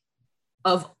children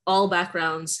of all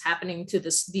backgrounds, happening to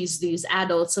these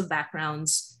adults of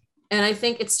backgrounds. And I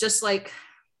think it's just like,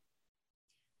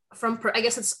 I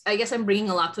guess I'm bringing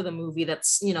a lot to the movie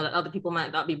that's, that other people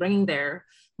might not be bringing there,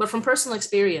 but from personal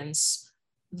experience,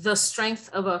 the strength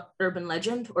of a urban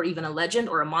legend, or even a legend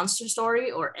or a monster story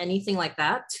or anything like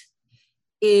that,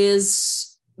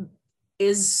 is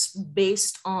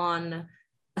based on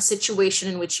a situation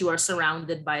in which you are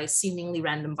surrounded by seemingly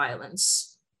random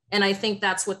violence. And I think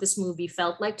that's what this movie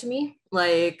felt like to me.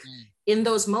 Like, in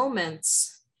those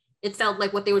moments, it felt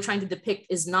like what they were trying to depict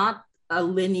is not a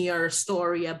linear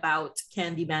story about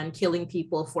Candyman killing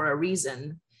people for a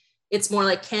reason. It's more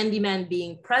like Candyman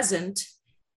being present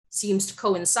seems to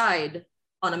coincide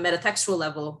on a metatextual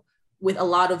level with a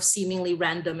lot of seemingly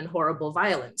random and horrible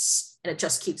violence. And it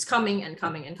just keeps coming and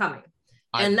coming and coming.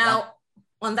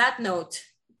 On that note,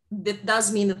 it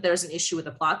does mean that there's an issue with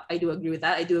the plot. I do agree with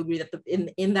that. I do agree that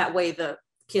in that way, the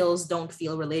kills don't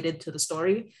feel related to the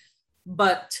story,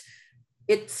 but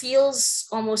it feels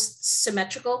almost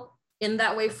symmetrical in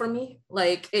that way for me.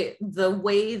 Like the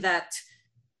way that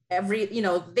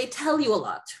they tell you a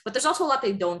lot, but there's also a lot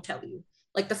they don't tell you.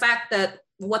 Like the fact that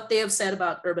what they have said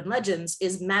about urban legends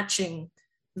is matching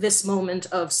this moment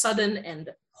of sudden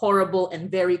and horrible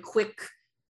and very quick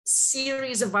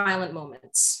series of violent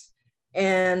moments.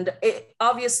 And it,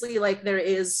 obviously, like, there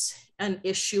is an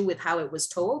issue with how it was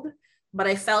told, but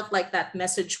I felt like that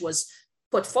message was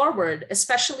put forward,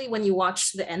 especially when you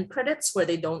watch the end credits where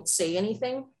they don't say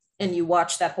anything and you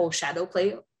watch that whole shadow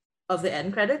play of the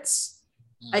end credits.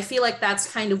 I feel like that's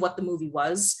kind of what the movie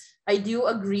was. I do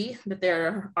agree that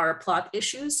there are plot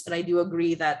issues, and I do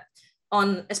agree that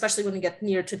especially when we get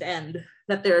near to the end,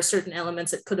 that there are certain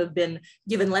elements that could have been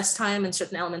given less time and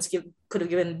certain elements could have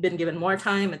been given more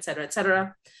time, et cetera, et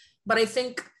cetera. But I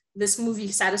think this movie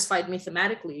satisfied me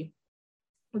thematically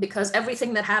because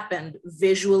everything that happened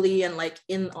visually and like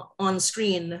on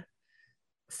screen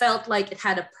felt like it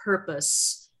had a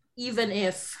purpose, even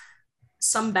if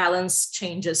some balance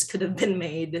changes could have been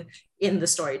made in the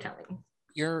storytelling.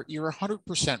 You're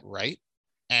 100% right,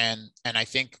 and I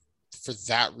think for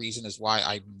that reason is why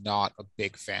I'm not a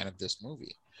big fan of this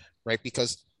movie, right?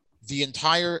 Because the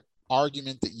entire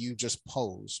argument that you just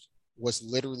posed was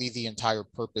literally the entire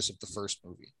purpose of the first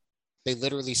movie. They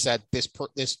literally said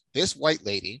this white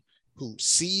lady who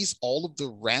sees all of the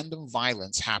random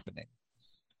violence happening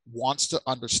wants to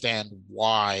understand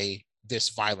why this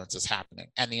violence is happening,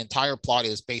 and the entire plot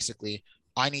is basically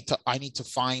I need to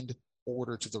find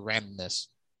order to the randomness,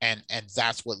 and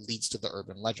that's what leads to the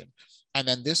urban legend. And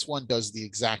then this one does the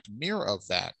exact mirror of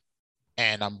that,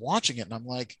 and I'm watching it and I'm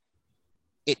like,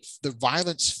 the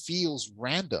violence feels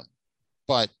random,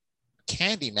 but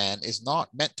Candyman is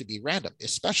not meant to be random,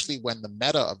 especially when the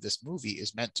meta of this movie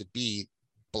is meant to be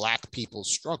Black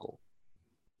people's struggle,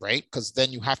 right? Because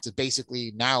then you have to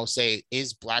basically now say,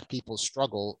 is Black people's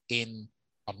struggle in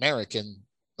American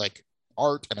like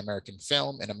art and American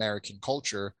film and American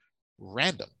culture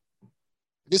random?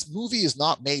 This movie is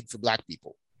not made for Black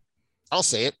people. I'll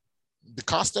say it.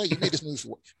 DaCosta, you made this movie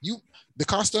for you.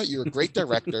 DaCosta, you're a great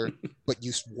director, but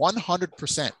you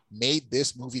 100% made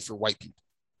this movie for white people.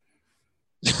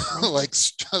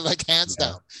 like hands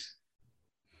down.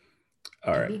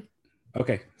 All right.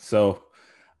 Okay. So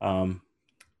I'm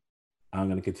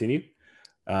going to continue.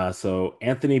 So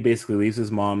Anthony basically leaves his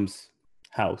mom's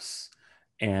house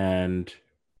and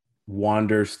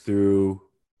wanders through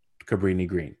Cabrini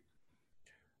Green.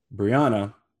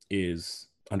 Brianna is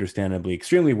understandably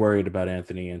extremely worried about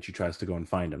Anthony, and she tries to go and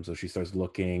find him. So she starts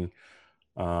looking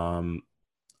all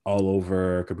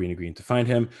over Cabrini Green to find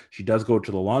him. She does go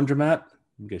to the laundromat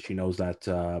because she knows that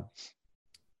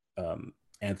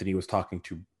Anthony was talking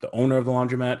to the owner of the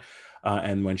laundromat.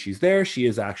 And when she's there, she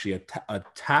is actually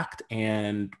attacked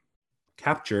and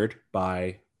captured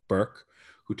by Burke,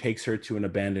 who takes her to an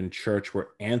abandoned church where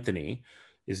Anthony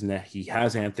he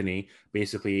has Anthony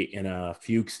basically in a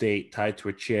fugue state, tied to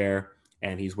a chair,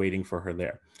 and he's waiting for her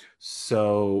there.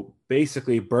 So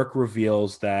basically, Burke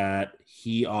reveals that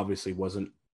he obviously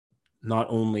not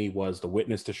only was the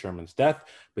witness to Sherman's death,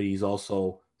 but he's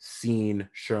also seen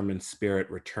Sherman's spirit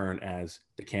return as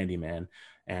the Candyman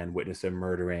and witnessed him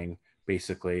murdering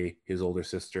basically his older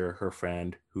sister, her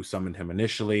friend who summoned him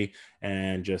initially,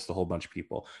 and just a whole bunch of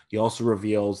people. He also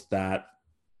reveals that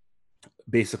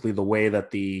basically the way that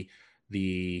the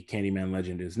Candyman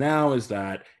legend is now is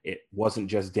that it wasn't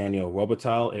just Daniel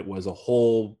Robital, it was a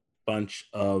whole bunch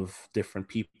of different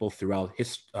people throughout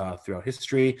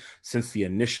history since the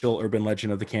initial urban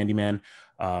legend of the Candyman.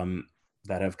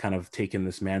 that have kind of taken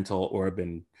this mantle or have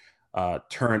been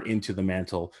turned into the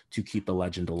mantle to keep the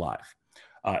legend alive.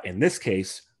 In this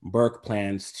case, Burke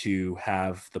plans to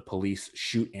have the police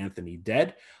shoot Anthony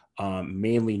dead,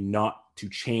 mainly not to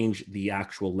change the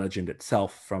actual legend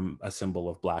itself from a symbol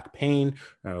of black pain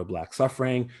or black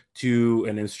suffering to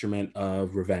an instrument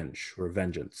of revenge or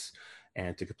vengeance.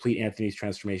 And to complete Anthony's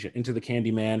transformation into the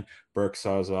Candyman, Burke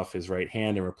saws off his right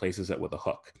hand and replaces it with a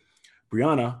hook.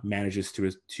 Brianna manages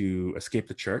to escape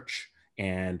the church,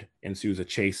 and ensues a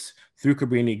chase through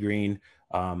Cabrini Green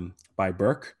by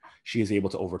Burke. She is able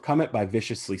to overcome it by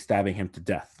viciously stabbing him to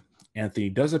death. Anthony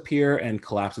does appear and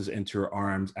collapses into her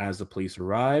arms as the police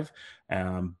arrive,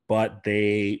 but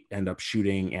they end up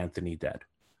shooting Anthony dead.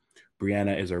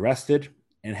 Brianna is arrested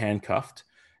and handcuffed,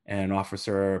 and an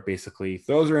officer basically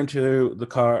throws her into the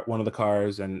car, one of the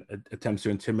cars, and attempts to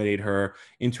intimidate her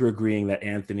into agreeing that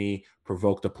Anthony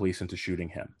provoked the police into shooting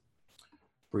him.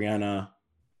 Brianna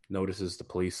notices the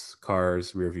police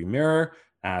car's rearview mirror,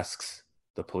 asks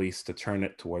the police to turn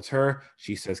it towards her.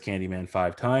 She says Candyman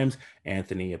 5 times.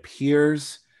 Anthony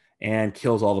appears and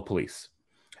kills all the police.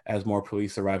 As more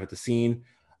police arrive at the scene,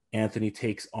 Anthony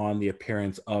takes on the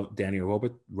appearance of Daniel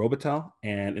Robitel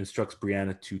and instructs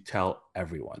Brianna to tell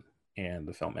everyone. And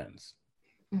the film ends.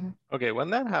 Okay, when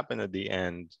that happened at the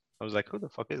end, I was like, who the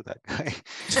fuck is that guy?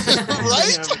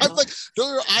 Right? I'm like,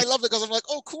 I love it because I'm like,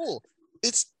 oh, cool.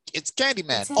 It's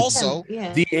Candyman. Also,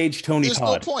 DH Tony there's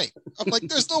Todd. no point. I'm like,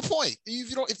 there's no point.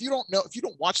 If you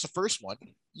don't watch the first one,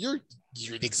 you're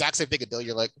the exact same thing until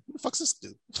you're like, who the fuck's this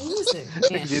dude?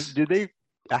 Did they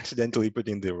accidentally put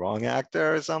in the wrong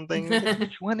actor or something?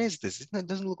 Which one is this? It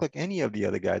doesn't look like any of the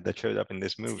other guys that showed up in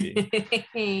this movie.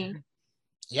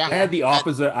 Yeah, I had the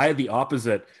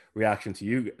opposite reaction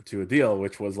to Adil,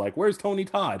 which was like, where's Tony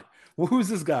Todd? Well, who's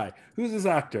this guy? Who's this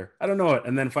actor? I don't know it.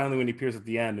 And then finally, when he appears at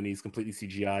the end and he's completely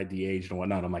CGI, de-aged and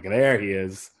whatnot, I'm like, there he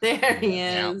is. There he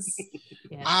is.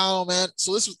 Yeah. Oh man.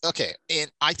 So this was okay.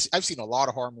 And I've seen a lot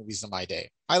of horror movies in my day.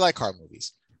 I like horror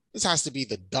movies. This has to be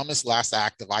the dumbest last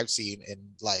act I've seen in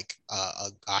like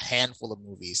a handful of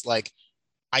movies. Like,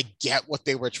 I get what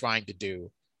they were trying to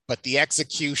do, but the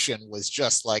execution was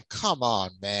just like, come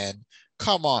on, man,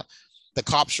 come on. The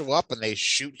cops show up and they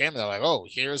shoot him. They're like, oh,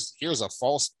 here's a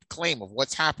false claim of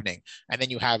what's happening. And then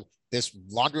you have this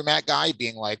laundromat guy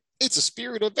being like, it's a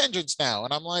spirit of vengeance now.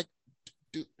 And I'm like,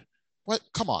 dude, what?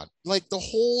 Come on. Like the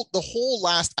whole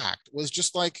last act was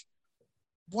just like,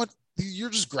 what? You're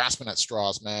just grasping at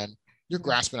straws, man. You're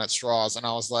grasping at straws. And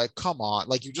I was like, come on.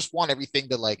 Like, you just want everything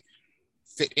to like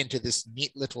fit into this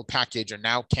neat little package. And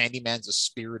now Candyman's a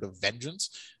spirit of vengeance.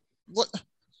 What?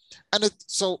 And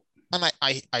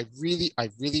I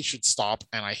really should stop.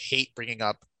 And I hate bringing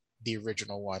up the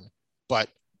original one, but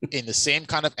in the same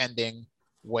kind of ending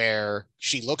where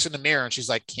she looks in the mirror and she's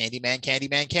like, Candyman,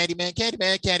 Candyman, Candyman,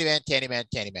 Candyman, Candyman, Candyman,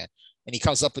 Candyman. And he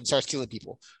comes up and starts killing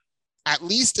people. At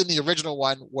least in the original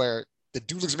one where the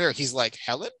dude looks in the mirror, he's like,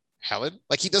 Helen?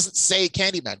 Like, he doesn't say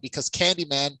Candyman because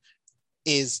Candyman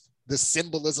is the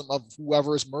symbolism of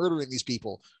whoever is murdering these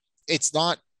people. It's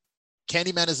not,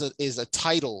 Candyman is a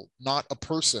title, not a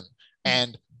person.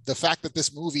 And the fact that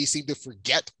this movie seemed to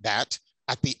forget that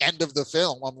at the end of the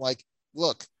film, I'm like,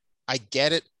 look, I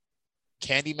get it.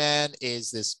 Candyman is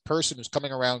this person who's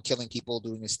coming around killing people,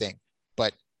 doing his thing,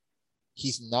 but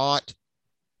he's not.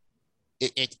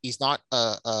 He's not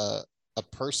a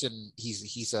person.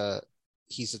 He's a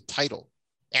title.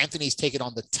 Anthony's taken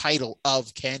on the title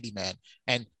of Candyman,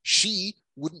 and she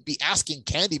wouldn't be asking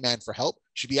Candyman for help.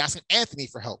 She'd be asking Anthony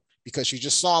for help because she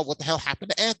just saw what the hell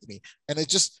happened to Anthony. And it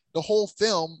just, the whole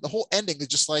film, the whole ending is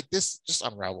just like, this just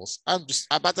unravels. I was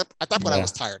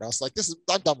tired. I was like,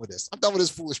 I'm done with this. I'm done with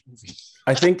this foolish movie.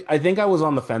 I think I was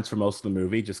on the fence for most of the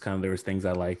movie. Just kind of, there was things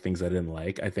I liked, things I didn't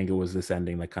like. I think it was this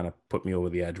ending that kind of put me over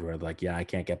the edge where like, yeah, I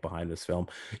can't get behind this film.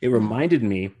 It reminded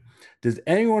me, does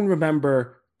anyone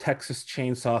remember Texas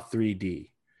Chainsaw 3D?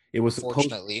 It was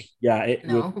Unfortunately,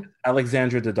 with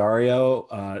Alexandra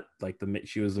Daddario,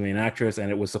 she was the main actress,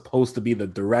 and it was supposed to be the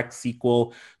direct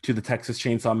sequel to the Texas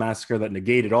Chainsaw Massacre that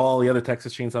negated all the other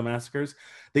Texas Chainsaw Massacres.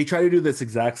 They try to do this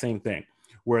exact same thing,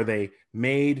 where they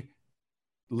made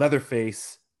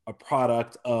Leatherface a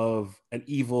product of an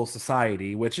evil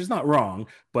society, which is not wrong,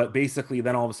 but basically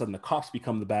then all of a sudden the cops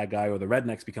become the bad guy or the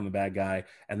rednecks become the bad guy,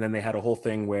 and then they had a whole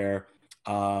thing where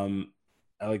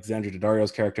Alexandra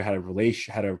Daddario's character had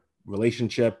a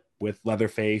relationship with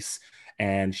Leatherface,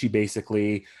 and she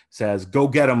basically says, "Go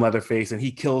get him, Leatherface," and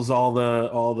he kills all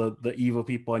the evil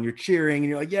people, and you're cheering, and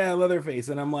you're like, "Yeah, Leatherface,"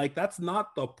 and I'm like, that's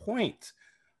not the point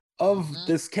of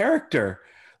this character.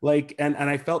 Like, and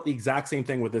I felt the exact same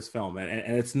thing with this film, and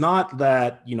it's not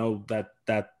that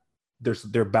that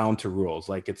they're bound to rules.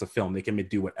 Like, it's a film, they can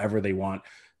do whatever they want.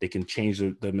 They can change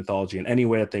the mythology in any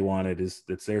way that they want.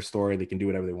 It's their story. They can do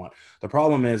whatever they want. The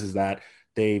problem is that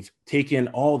they've taken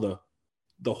all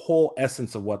the whole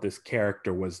essence of what this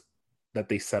character was that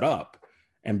they set up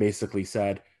and basically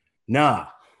said, nah,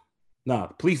 the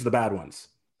police are the bad ones.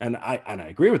 And I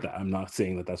agree with that. I'm not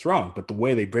saying that that's wrong, but the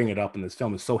way they bring it up in this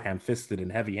film is so ham-fisted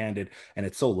and heavy-handed, and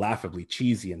it's so laughably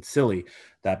cheesy and silly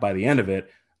that by the end of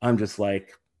it, I'm just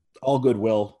like, all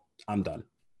goodwill, I'm done.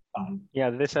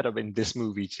 Yeah, they set up in this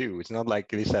movie too. It's not like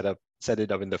they set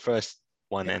it up in the first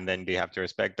one and then they have to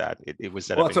respect that. It was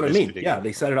set up. That's what I mean. Yeah,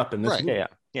 they set it up in this Right. movie.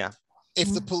 Yeah.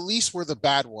 If the police were the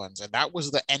bad ones and that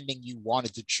was the ending you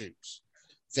wanted to choose,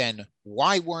 then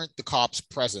why weren't the cops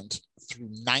present through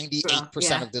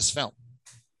 98% of this film?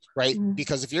 Right?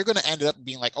 Because if you're going to end up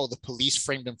being like, oh, the police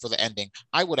framed him for the ending,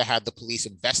 I would have had the police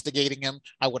investigating him.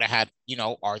 I would have had,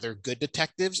 are there good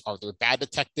detectives? Are there bad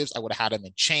detectives? I would have had him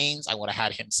in chains. I would have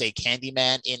had him say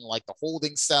Candyman in like the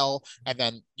holding cell. And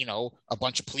then, a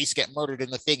bunch of police get murdered in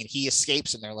the thing and he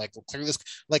escapes and they're like, well, clear this.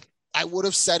 Like, I would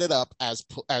have set it up as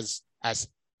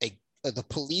the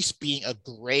police being a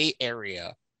gray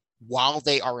area while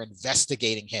they are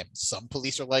investigating him. Some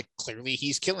police are like, clearly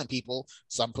he's killing people.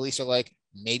 Some police are like,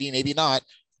 maybe not.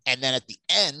 And then at the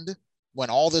end, when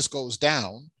all this goes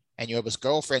down and you have his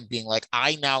girlfriend being like,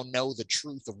 I now know the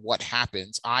truth of what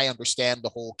happens. I understand the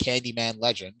whole Candyman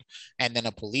legend. And then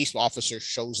a police officer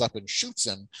shows up and shoots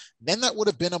him. Then that would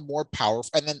have been a more powerful.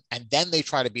 And then they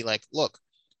try to be like, look,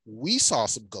 we saw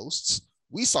some ghosts.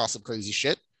 We saw some crazy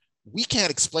shit. We can't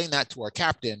explain that to our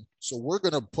captain, so we're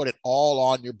going to put it all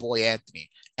on your boy Anthony.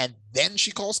 And then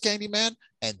she calls Candyman,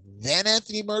 and then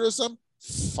Anthony murders him.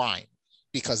 Fine,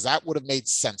 because that would have made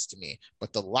sense to me.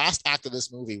 But the last act of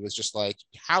this movie was just like,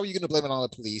 how are you going to blame it on the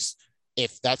police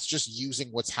if that's just using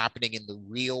what's happening in the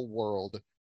real world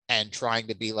and trying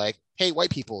to be like, hey, white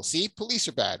people, see, police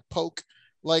are bad. Poke,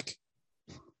 like,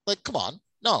 come on.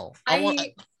 No,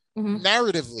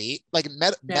 narratively, like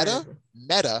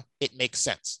meta, it makes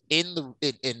sense in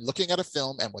looking at a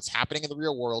film and what's happening in the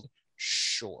real world.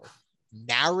 Sure,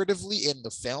 narratively in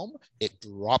the film, it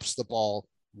drops the ball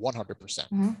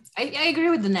 100%. I agree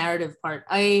with the narrative part.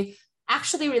 I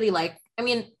actually really like.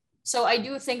 So I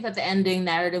do think that the ending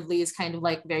narratively is kind of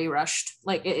like very rushed.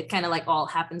 Like it kind of like all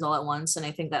happens all at once, and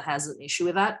I think that has an issue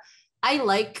with that. I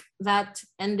like that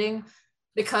ending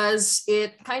because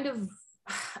it kind of,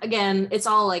 again, it's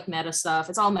all like meta stuff.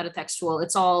 It's all metatextual.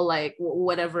 It's all like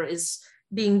whatever is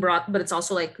being brought, but it's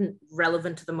also like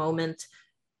relevant to the moment.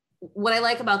 What I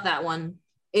like about that one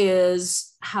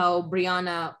is how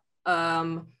Brianna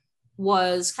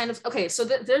was kind of, okay, so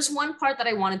there's one part that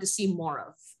I wanted to see more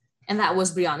of, and that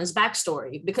was Brianna's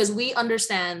backstory, because we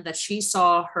understand that she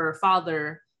saw her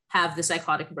father have the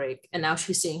psychotic break, and now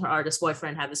she's seeing her artist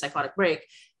boyfriend have the psychotic break,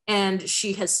 and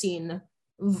she has seen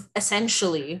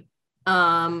essentially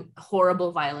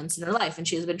horrible violence in her life, and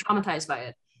she has been traumatized by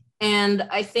it. And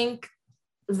I think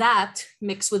that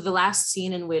mixed with the last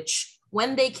scene in which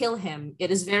when they kill him, it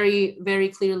is very, very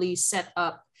clearly set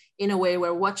up in a way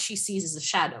where what she sees is a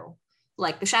shadow,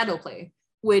 like the shadow play,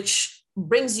 which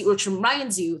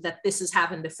reminds you that this has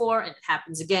happened before and it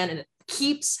happens again and it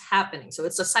keeps happening. So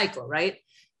it's a cycle, right?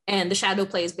 And the shadow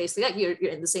play is basically like you're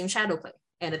in the same shadow play,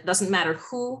 and it doesn't matter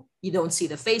who, you don't see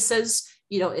the faces,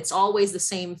 it's always the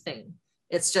same thing.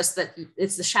 It's just that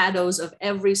it's the shadows of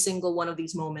every single one of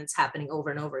these moments happening over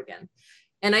and over again.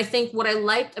 And I think what I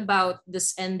liked about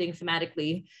this ending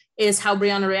thematically is how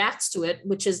Brianna reacts to it,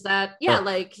 which is that,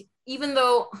 like, even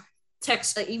though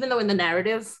in the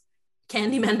narrative,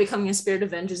 Candyman becoming a spirit of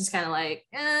vengeance is kind of like,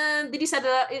 did you say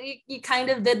that? You kind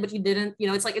of did, but you didn't.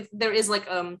 It's like there is like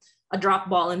a drop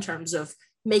ball in terms of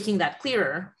making that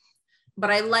clearer. But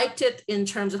I liked it in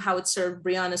terms of how it served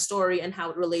Brianna's story and how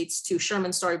it relates to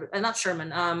Sherman's story, but not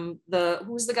Sherman.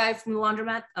 Who's the guy from the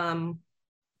laundromat?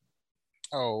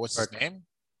 What's his name?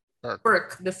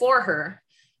 Burke before her,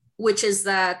 which is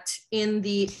that in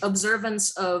the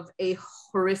observance of a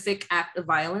horrific act of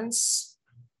violence,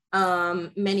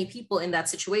 many people in that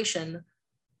situation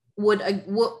would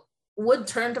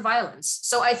turn to violence.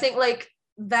 So I think like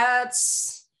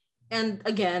that's. And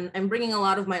again, I'm bringing a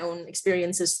lot of my own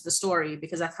experiences to the story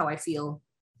because that's how I feel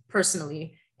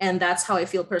personally. And that's how I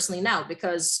feel personally now,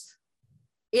 because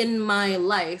in my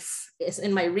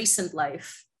recent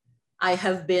life, I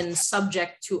have been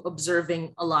subject to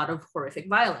observing a lot of horrific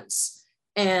violence.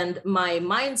 And my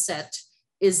mindset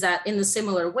is that in a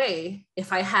similar way,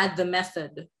 if I had the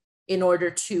method in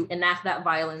order to enact that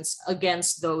violence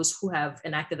against those who have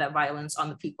enacted that violence on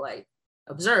the people I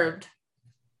observed,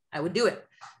 I would do it.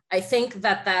 I think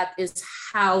that that is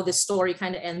how the story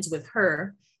kind of ends with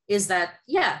her, is that,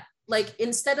 yeah, like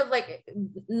instead of like,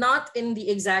 not in the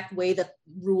exact way that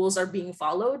rules are being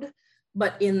followed,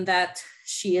 but in that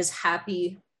she is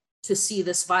happy to see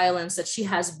this violence that she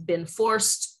has been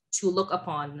forced to look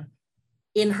upon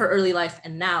in her early life.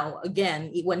 And now,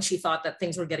 again, when she thought that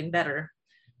things were getting better,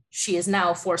 she is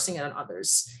now forcing it on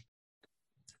others.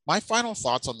 My final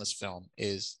thoughts on this film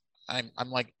is I'm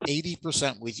like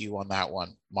 80% with you on that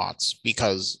one, Mots,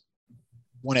 because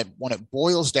when it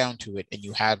boils down to it, and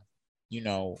you have, you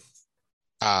know,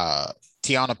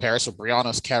 Tiana Paris or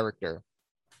Brianna's character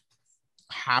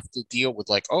have to deal with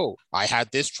like, oh, I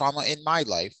had this trauma in my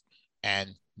life, and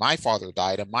my father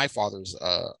died, and my father's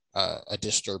a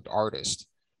disturbed artist,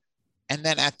 and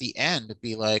then at the end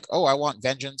be like, oh, I want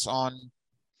vengeance on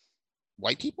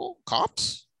white people,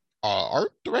 cops,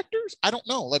 art directors. I don't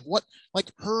know, like what, like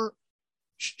her,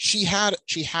 she had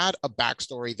a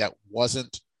backstory that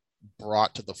wasn't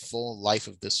brought to the full life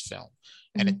of this film.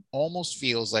 And it almost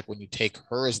feels like, when you take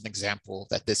her as an example,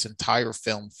 that this entire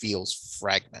film feels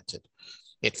fragmented.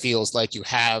 It feels like you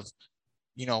have,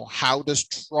 you know, how does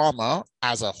trauma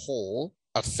as a whole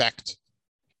affect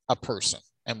a person?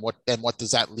 And what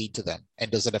does that lead to them? And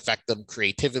does it affect them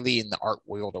creatively in the art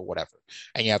world or whatever?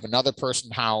 And you have another person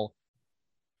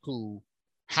who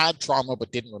had trauma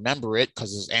but didn't remember it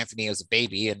because it's Anthony as a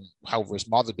baby, and however his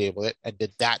mother dealt with it, and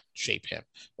did that shape him?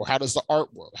 Or how does the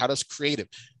art world, how does creative?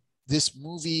 This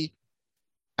movie,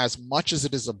 as much as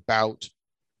it is about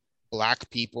Black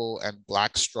people and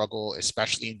Black struggle,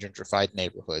 especially in gentrified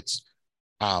neighborhoods,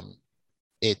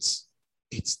 it's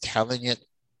telling it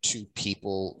to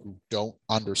people who don't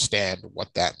understand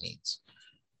what that means.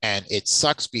 And it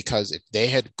sucks, because if they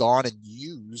had gone and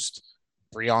used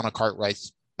Brianna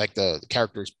Cartwright's, like the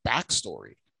character's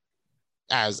backstory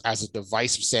as a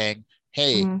device of saying,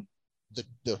 hey,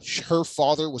 her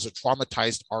father was a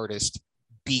traumatized artist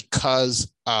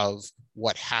because of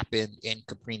what happened in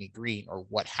Cabrini Green, or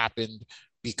what happened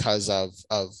because of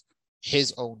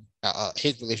his own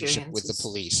his relationship with the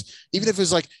police. Even if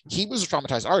it's like he was a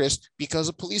traumatized artist because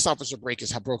a police officer broke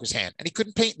his hand and he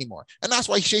couldn't paint anymore, and that's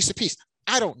why he chased a piece.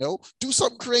 I don't know. Do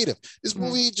something creative. This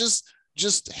movie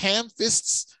just ham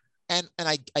fists, and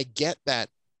I get that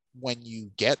when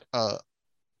you get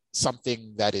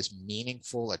something that is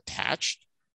meaningful attached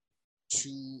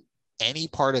to any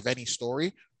part of any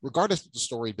story, regardless if the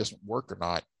story doesn't work or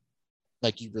not,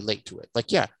 like you relate to it.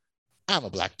 Like, yeah, I'm a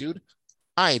Black dude.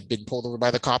 I've been pulled over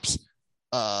by the cops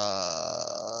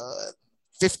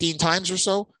 15 times or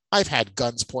so. I've had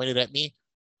guns pointed at me,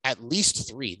 at least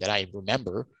 3 that I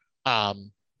remember.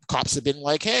 Cops have been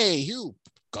like, hey, you,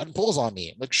 gun pulls on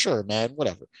me. I'm like, sure, man,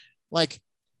 whatever. Like,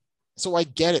 so I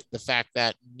get it. The fact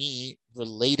that me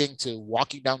relating to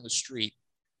walking down the street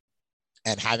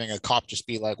and having a cop just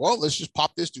be like, well, let's just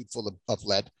pop this dude full of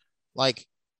lead. Like,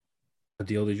 What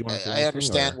deal did you want? I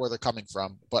understand where they're coming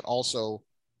from, but also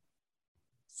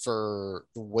for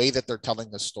the way that they're telling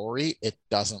the story, it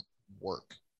doesn't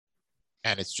work.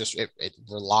 And it's just, it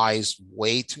relies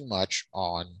way too much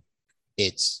on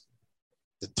the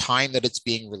time that it's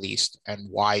being released and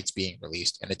why it's being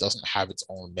released, and it doesn't have its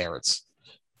own merits.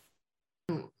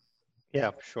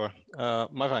 Yeah, sure.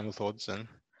 My final thoughts then.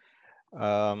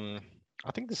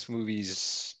 I think this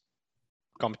movie's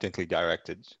competently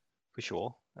directed, for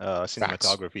sure.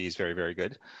 Cinematography is very, very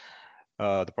good.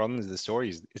 The problem is the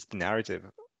story, it's the narrative.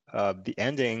 The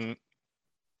ending,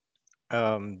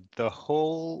 the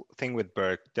whole thing with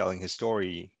Burke telling his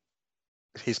story,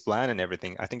 his plan and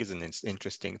everything, I think is an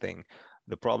interesting thing.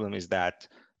 The problem is that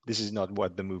this is not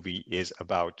what the movie is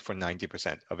about for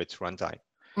 90% of its runtime.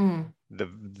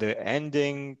 The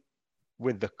ending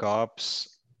with the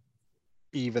cops,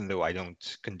 even though I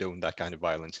don't condone that kind of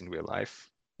violence in real life,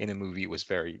 in a movie, it was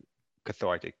very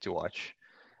cathartic to watch,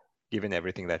 given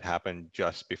everything that happened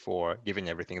just before, given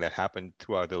everything that happened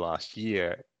throughout the last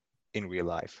year in real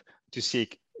life. To see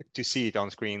it on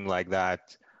screen like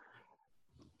that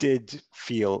did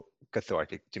feel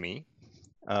cathartic to me.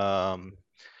 But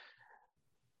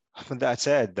that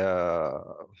said,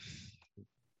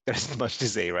 there's not much to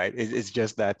say, right? It's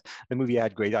just that the movie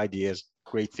had great ideas,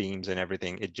 great themes and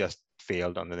everything. It just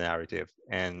failed on the narrative,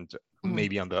 and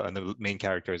maybe on the main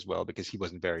character as well, because he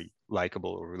wasn't very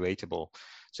likable or relatable.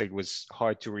 So it was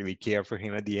hard to really care for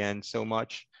him at the end so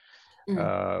much.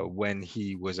 When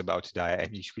he was about to die,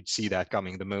 and you could see that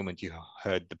coming the moment you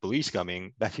heard the police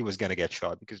coming, that he was going to get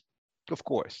shot, because of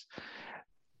course,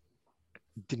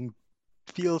 didn't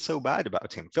feel so bad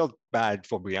about him. Felt bad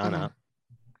for Brianna,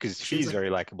 because she's very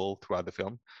likable throughout the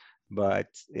film, but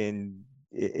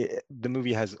the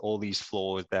movie has all these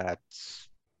flaws that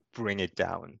bring it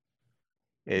down.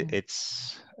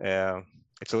 It's a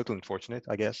little unfortunate,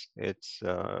 I guess.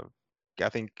 I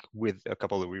think with a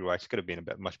couple of rewrites, it could have been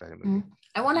a much better movie.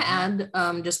 I want to add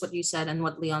just what you said and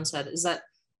what Leon said is that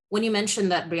when you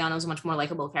mentioned that Brianna was a much more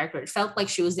likable character, it felt like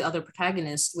she was the other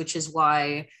protagonist, which is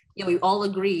why we all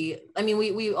agree. I mean,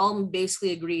 we all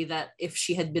basically agree that if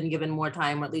she had been given more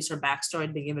time, or at least her backstory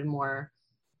had been given more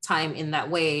time in that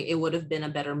way, it would have been a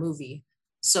better movie.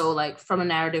 So, like, from a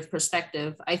narrative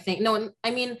perspective, I think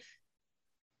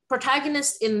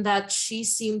protagonist in that she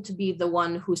seemed to be the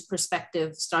one whose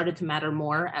perspective started to matter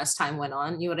more as time went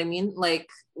on. You know what I mean? Like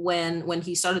when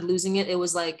he started losing it, it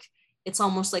was like, it's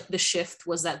almost like the shift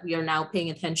was that we are now paying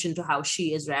attention to how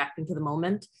she is reacting to the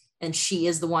moment. And she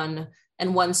is the one.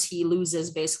 And once he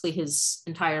loses basically his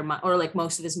entire mind, or like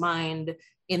most of his mind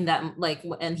in that, like,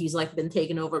 and he's like been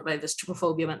taken over by this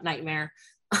trypophobia nightmare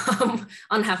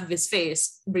on half of his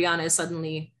face, Brianna is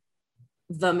suddenly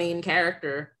the main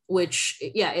character, which,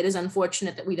 yeah, it is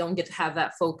unfortunate that we don't get to have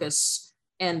that focus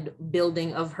and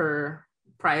building of her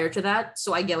prior to that.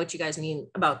 So I get what you guys mean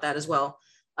about that as well.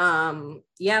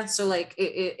 So like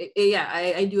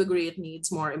I do agree it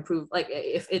needs more improved. Like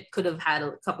if it could have had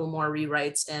a couple more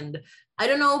rewrites, and I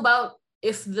don't know about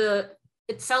if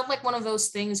it felt like one of those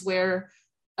things where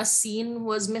a scene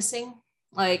was missing,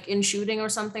 like in shooting or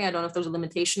something. I don't know if there's a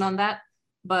limitation on that,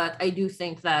 but I do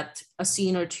think that a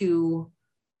scene or two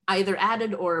either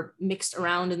added or mixed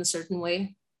around in a certain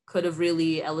way could have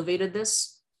really elevated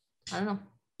this. I don't know.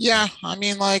 Yeah, I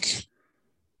mean, like,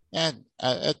 and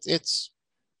it's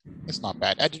not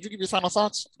bad. Did you give your final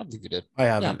thoughts? I believe you did. I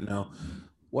haven't, no.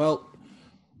 Well,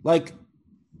 like,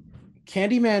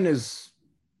 Candyman is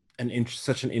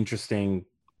such an interesting,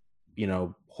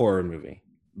 horror movie,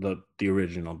 the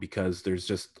original, because there's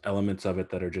just elements of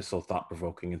it that are just so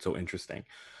thought-provoking and so interesting.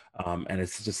 And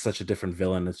it's just such a different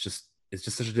villain. It's just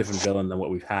such a different villain than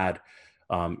what we've had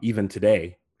even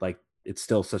today. Like, it's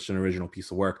still such an original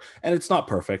piece of work, and it's not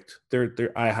perfect.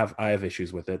 I have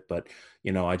issues with it, but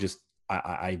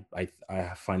I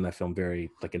find that film very,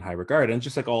 like, in high regard. And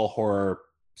just like all horror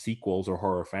sequels or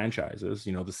horror franchises,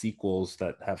 the sequels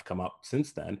that have come up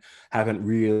since then haven't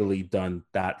really done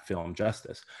that film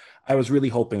justice. I was really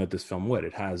hoping that this film would.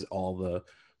 It has all the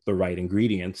right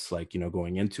ingredients, like,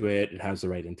 going into it. It has the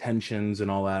right intentions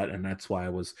and all that. And that's why I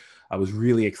was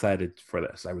really excited for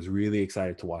this. I was really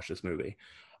excited to watch this movie.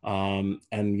 And,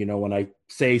 when I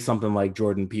say something like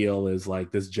Jordan Peele is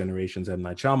like this generation's M.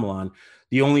 Night Shyamalan,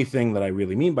 the only thing that I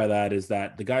really mean by that is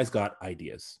that the guy's got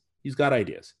ideas. He's got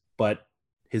ideas, but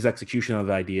his execution of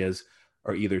the ideas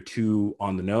are either too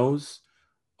on the nose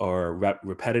or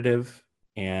repetitive,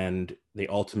 and they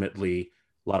ultimately,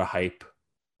 a lot of hype,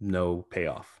 no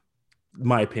payoff.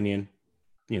 My opinion,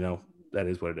 that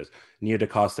is what it is. Nia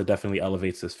DaCosta definitely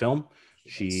elevates this film.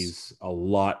 She's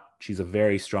a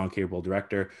very strong, capable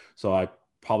director. So I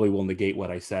probably will negate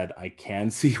what I said. I can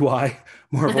see why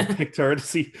Marvel picked her to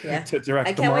direct the Marvels.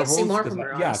 I can't wait to see more from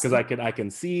her. Yeah, because I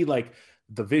can see, like,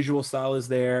 the visual style is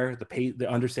there, the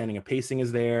understanding of pacing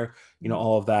is there,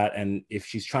 all of that. And if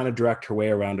she's trying to direct her way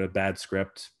around a bad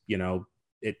script,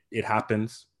 it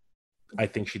happens. I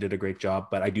think she did a great job,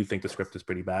 but I do think the script is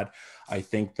pretty bad. I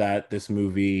think that this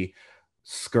movie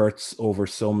skirts over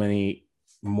so many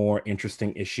more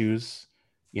interesting issues.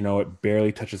 It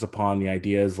barely touches upon the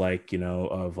ideas, like,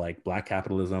 of like Black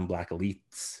capitalism, Black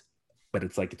elites, but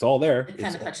it's like, it's all there. It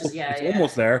kind of touches, it's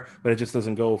almost there, but it just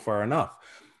doesn't go far enough.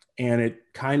 And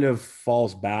it kind of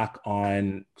falls back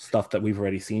on stuff that we've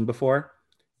already seen before.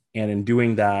 And in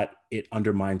doing that, it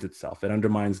undermines itself. It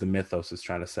undermines the mythos it's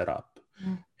trying to set up.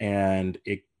 And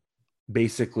it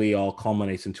basically all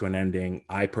culminates into an ending.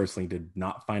 I personally did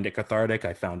not find it cathartic.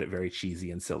 I found it very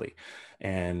cheesy and silly,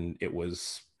 and it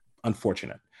was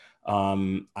unfortunate.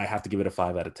 I have to give it a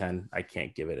 5 out of 10. I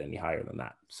can't give it any higher than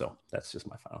that. So that's just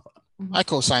my final thought. I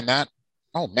co-sign that.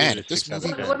 Oh man, this movie.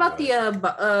 What about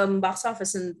the box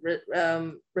office and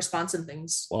response and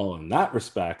things? Well, in that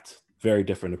respect, very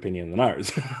different opinion than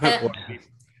ours.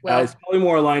 It's probably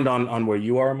more aligned on where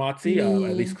you are, Motzi,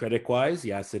 at least critic-wise.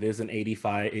 Yes, it is an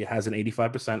 85. It has an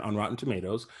 85% on Rotten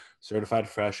Tomatoes, certified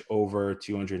fresh, over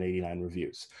 289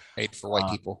 reviews. Made for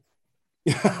white people.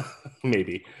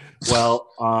 Maybe. Well,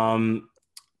 on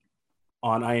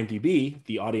IMDb,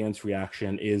 the audience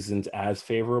reaction isn't as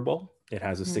favorable. It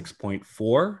has a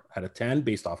 6.4 out of 10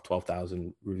 based off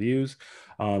 12,000 reviews.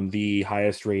 The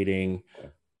highest rating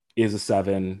is a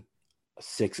 7.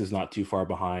 6 is not too far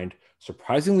behind.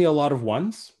 Surprisingly, a lot of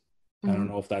 1s. I don't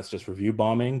know if that's just review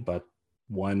bombing, but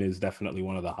 1 is definitely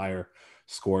one of the higher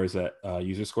scores that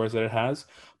user scores that it has.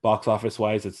 Box office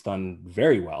wise, it's done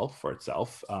very well for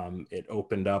itself. It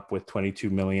opened up with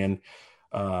 $22 million,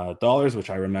 which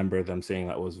I remember them saying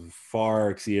that was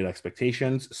far exceeded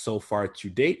expectations. So far to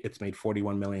date, it's made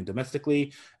 $41 million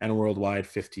domestically and worldwide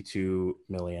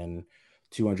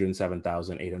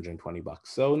 $52,207,820.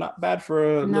 So not bad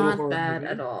for a little horror bad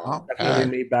movie. at all.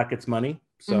 Definitely made back its money.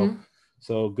 So Mhm.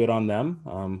 so good on them.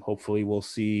 Hopefully we'll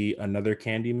see another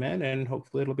Candyman, and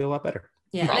hopefully it'll be a lot better.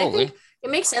 Yeah, and I Probably. think it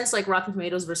makes sense, like Rotten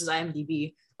Tomatoes versus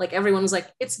IMDb. Like everyone was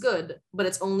like, it's good, but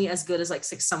it's only as good as like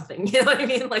 6 something. You know what I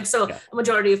mean? Like, so Yeah. a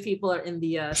majority of people are in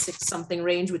the 6 something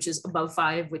range, which is above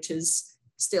 5, which is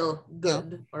still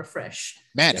good or fresh.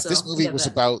 Man, if this So, movie yeah, was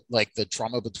that- about like the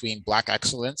trauma between Black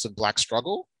excellence and Black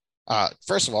struggle,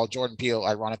 first of all, Jordan Peele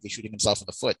ironically shooting himself in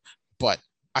the foot, but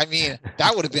I mean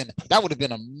that would have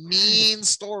been a mean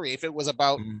story if it was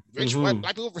about rich white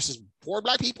Black people versus poor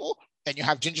Black people, and you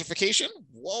have gentrification.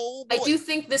 Whoa, boy. I do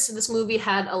think this movie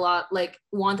had a lot, like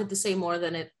wanted to say more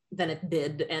than it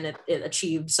did, and it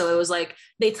achieved. So it was like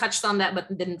they touched on that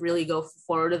but didn't really go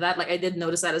forward to that. Like I did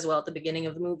notice that as well at the beginning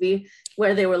of the movie,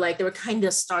 where they were kind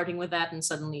of starting with that, and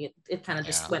suddenly it kind of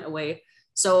just went away.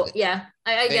 So yeah,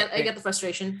 I get the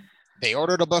frustration. They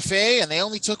ordered a buffet and they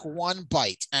only took one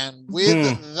bite, and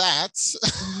with that,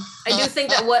 I do think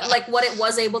that what it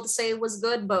was able to say was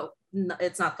good, but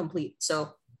it's not complete.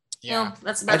 So yeah,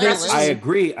 that's I that's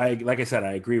agree. I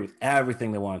agree with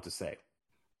everything they wanted to say.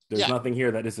 There's nothing here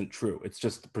that isn't true. It's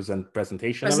just the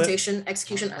presentation,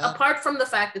 execution. Apart from the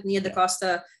fact that Nia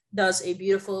DaCosta does a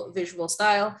beautiful visual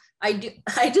style, I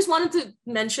just wanted to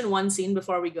mention one scene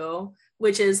before we go,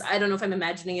 which is, I don't know if I'm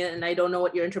imagining it, and I don't know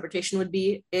what your interpretation would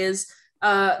be, is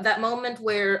that moment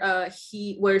where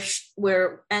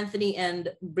where Anthony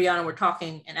and Brianna were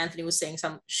talking, and Anthony was saying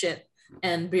some shit,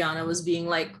 and Brianna was being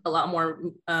like a lot more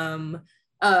a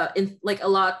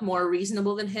lot more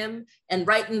reasonable than him, and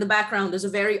right in the background there's a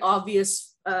very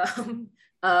obvious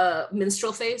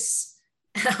minstrel face,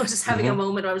 and I was just having a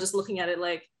moment where I was just looking at it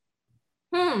like,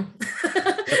 and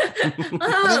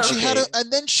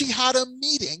then she had a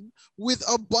meeting with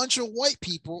a bunch of white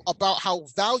people about how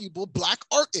valuable Black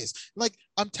art is. Like,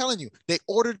 I'm telling you, they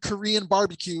ordered Korean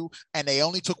barbecue and they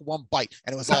only took one bite,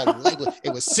 and it was all labeled.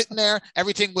 It was sitting there.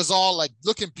 Everything was all like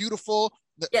looking beautiful.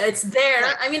 Yeah, it's there.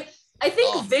 Right. I mean, I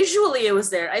think visually it was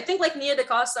there. I think like Nia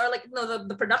DaCosta, or like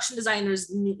the production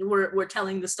designers were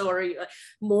telling the story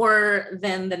more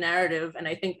than the narrative, and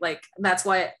I think like that's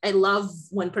why I love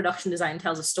when production design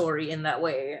tells a story in that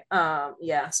way.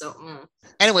 So.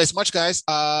 Anyways, much guys.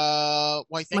 Why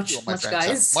thank you, my much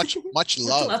friends. Guys. Much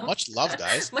love,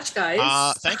 guys. Much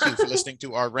guys. Thank you for listening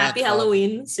to our rant. Happy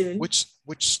Halloween soon. Which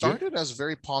started as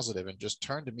very positive and just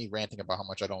turned to me ranting about how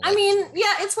much I don't. I mean,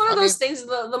 yeah, it's one of those things.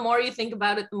 The more you think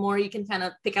about it, the more you can kind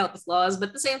of pick out the flaws. But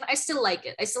at the same time, I still like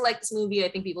it. I still like this movie. I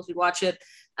think people should watch it.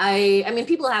 I mean,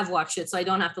 people have watched it, so I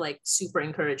don't have to like super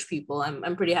encourage people.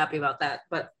 I'm pretty happy about that.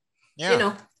 But you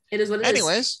know, it is what it is.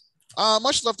 Anyways,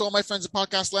 much love to all my friends in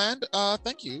podcast land.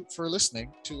 Thank you for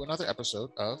listening to another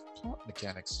episode of Plot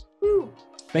Mechanics. Woo.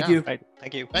 Thank you. Right.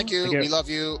 Thank you. Thank you. We love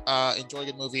you. Enjoy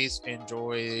good movies.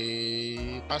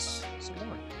 Enjoy us some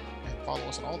more. And follow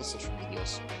us on all the social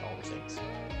medias and all the things.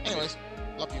 Anyways,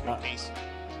 love you. Peace.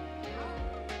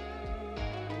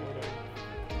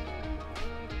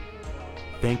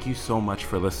 Thank you so much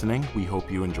for listening. We hope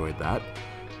you enjoyed that.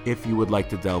 If you would like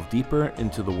to delve deeper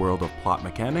into the world of Plot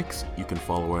Mechanics, you can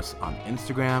follow us on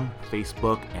Instagram,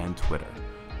 Facebook, and Twitter.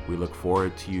 We look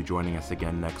forward to you joining us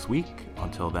again next week.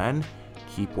 Until then,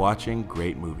 keep watching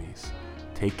great movies.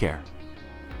 Take care.